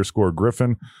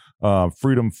 @G_Edward_Griffin,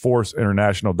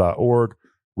 freedomforceinternational.org,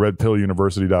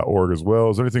 redpilluniversity.org as well.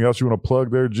 Is there anything else you want to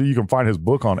plug there, G? You can find his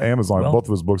book on Amazon, both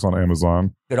of his books on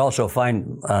Amazon. You could also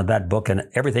find that book and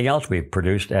everything else we've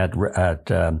produced at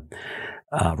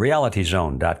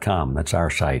realityzone.com. That's our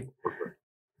site.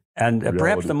 And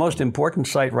perhaps the most important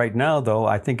site right now, though,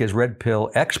 I think is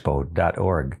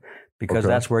redpillexpo.org, because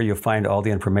that's where you'll find all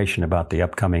the information about the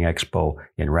upcoming expo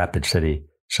in Rapid City,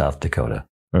 South Dakota.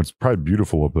 It's probably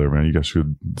beautiful up there, man. You guys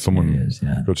should,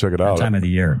 go check it out. Time of the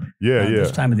year.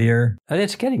 This time of the year. And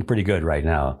it's getting pretty good right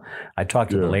now. I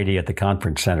talked to the lady at the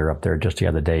conference center up there just the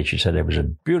other day. She said it was a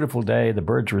beautiful day. The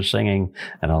birds were singing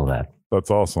and all that. That's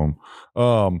awesome.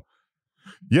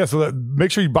 Yeah, so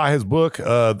make sure you buy his book.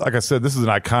 Like I said, this is an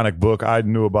iconic book. I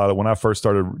knew about it when I first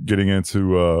started getting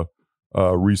into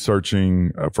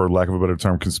researching, for lack of a better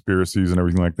term, conspiracies and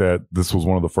everything like that. This was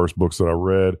one of the first books that I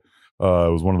read.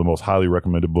 It was one of the most highly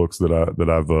recommended books that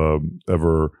I've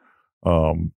ever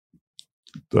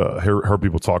heard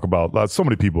people talk about. So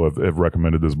many people have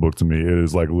recommended this book to me. It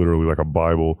is like literally like a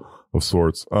Bible of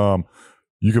sorts.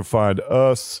 You can find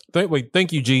us.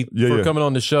 Thank you, G, for coming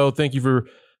on the show. Thank you for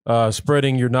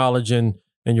spreading your knowledge and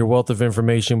your wealth of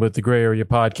information with the Gray Area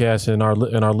Podcast and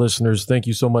our listeners. Thank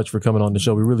you so much for coming on the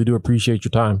show. We really do appreciate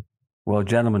your time. Well,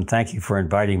 gentlemen, thank you for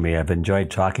inviting me. I've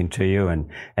enjoyed talking to you, and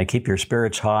keep your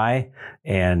spirits high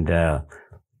and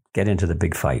get into the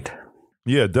big fight.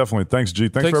 Yeah, definitely. Thanks, G.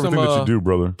 Thanks for everything that you do,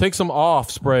 brother. Take some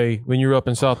off spray when you're up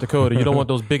in South Dakota. You don't want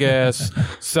those big ass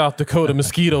South Dakota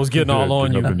mosquitoes getting all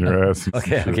on you. Up in your ass.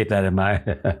 Okay, I'll keep that in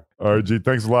mind. All right, G.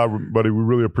 Thanks a lot, buddy. We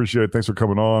really appreciate it. Thanks for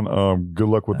coming on. Good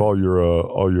luck with all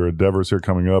your endeavors here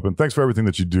coming up, and thanks for everything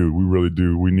that you do. We really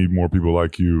do. We need more people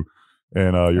like you,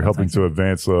 and you're helping to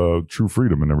advance true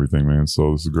freedom and everything, man.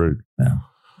 So this is great. Yeah.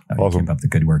 Awesome. Keep up the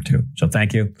good work too. So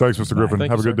thank you. Thanks, Mr. Griffin.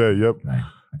 Thank Have a you, good day. Yep. Bye.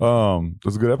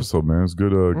 That's a good episode, man. It's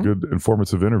good, good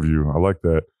informative interview. I like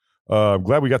that. I'm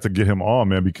glad we got to get him on,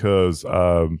 man, because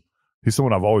he's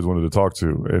someone I've always wanted to talk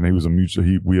to, and he was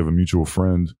we have a mutual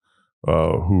friend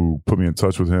who put me in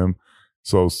touch with him.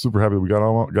 So super happy that we got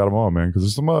him on, man, because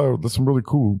there's some really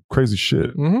cool, crazy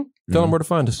shit. Mm-hmm. Tell them where to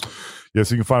find us.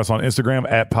 Yes, you can find us on Instagram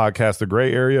at Podcast The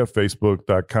Gray Area,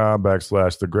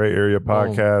 Facebook.com/The Gray Area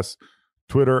Podcast.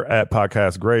 Twitter at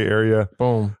Podcast Gray Area.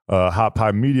 Boom.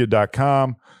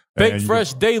 HotPieMedia.com. Bake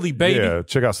Fresh Daily, baby. Yeah,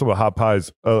 check out some of Hot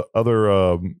Pie's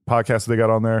other podcasts they got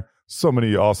on there. So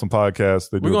many awesome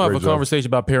podcasts. We're going to have a conversation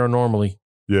about paranormally.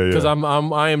 Yeah. Because I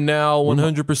am now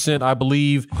 100%. I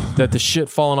believe that the shit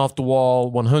falling off the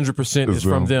wall 100% is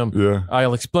from them. Yeah.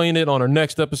 I'll explain it on our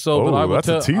next episode. Oh, but I will that's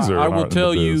a teaser. I will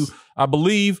tell you, I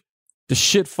believe the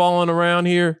shit falling around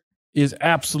here is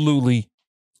absolutely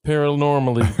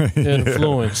paranormally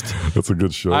influenced. That's a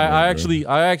good show. I actually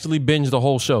binged the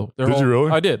whole show. Did you really?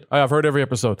 I did. I've heard every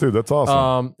episode. Dude, that's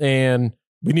awesome. And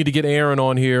we need to get Aaron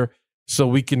on here so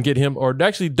we can get him, or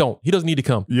actually don't. He doesn't need to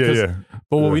come. Yeah.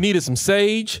 But what we need is some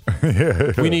sage.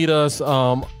 Yeah. We need us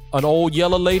an old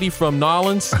yellow lady from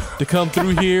Nolans to come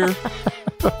through here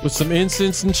with some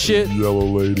incense and shit. Yellow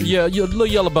lady. Yeah, little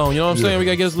yellow bone. You know what I'm saying? We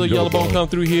got to get this little yellow bone come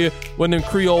through here. When them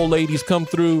Creole ladies come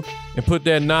through and put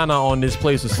that nana on this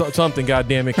place or something,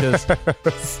 goddammit.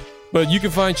 But you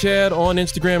can find Chad on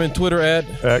Instagram and Twitter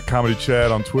at Comedy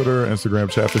Chad on Twitter, Instagram,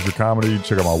 Chad Fisher Comedy.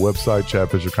 Check out my website,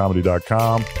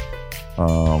 chadfishercomedy.com.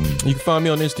 You can find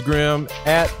me on Instagram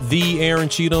at the Aaron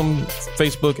Cheatham,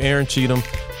 Facebook Aaron Cheatham.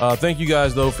 Thank you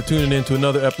guys though for tuning in to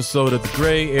another episode of the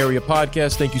Gray Area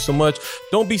Podcast. Thank you so much.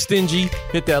 Don't be stingy.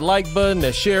 Hit that like button,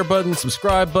 that share button,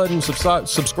 subscribe button,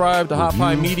 subscribe to Hot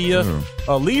Pie Media.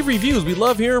 Leave reviews. We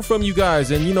love hearing from you guys,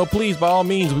 and please, by all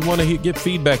means, we want to get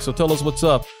feedback. So tell us what's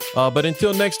up. But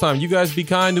until next time, you guys be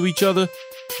kind to each other.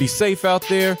 Be safe out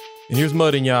there. And here's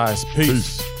mud in your eyes.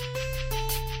 Peace.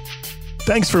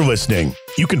 Thanks for listening.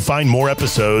 You can find more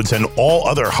episodes and all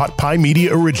other Hot Pie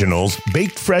Media originals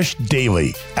baked fresh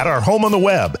daily at our home on the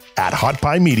web at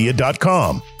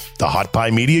hotpiemedia.com, the Hot Pie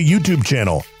Media YouTube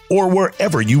channel, or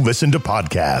wherever you listen to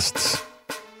podcasts.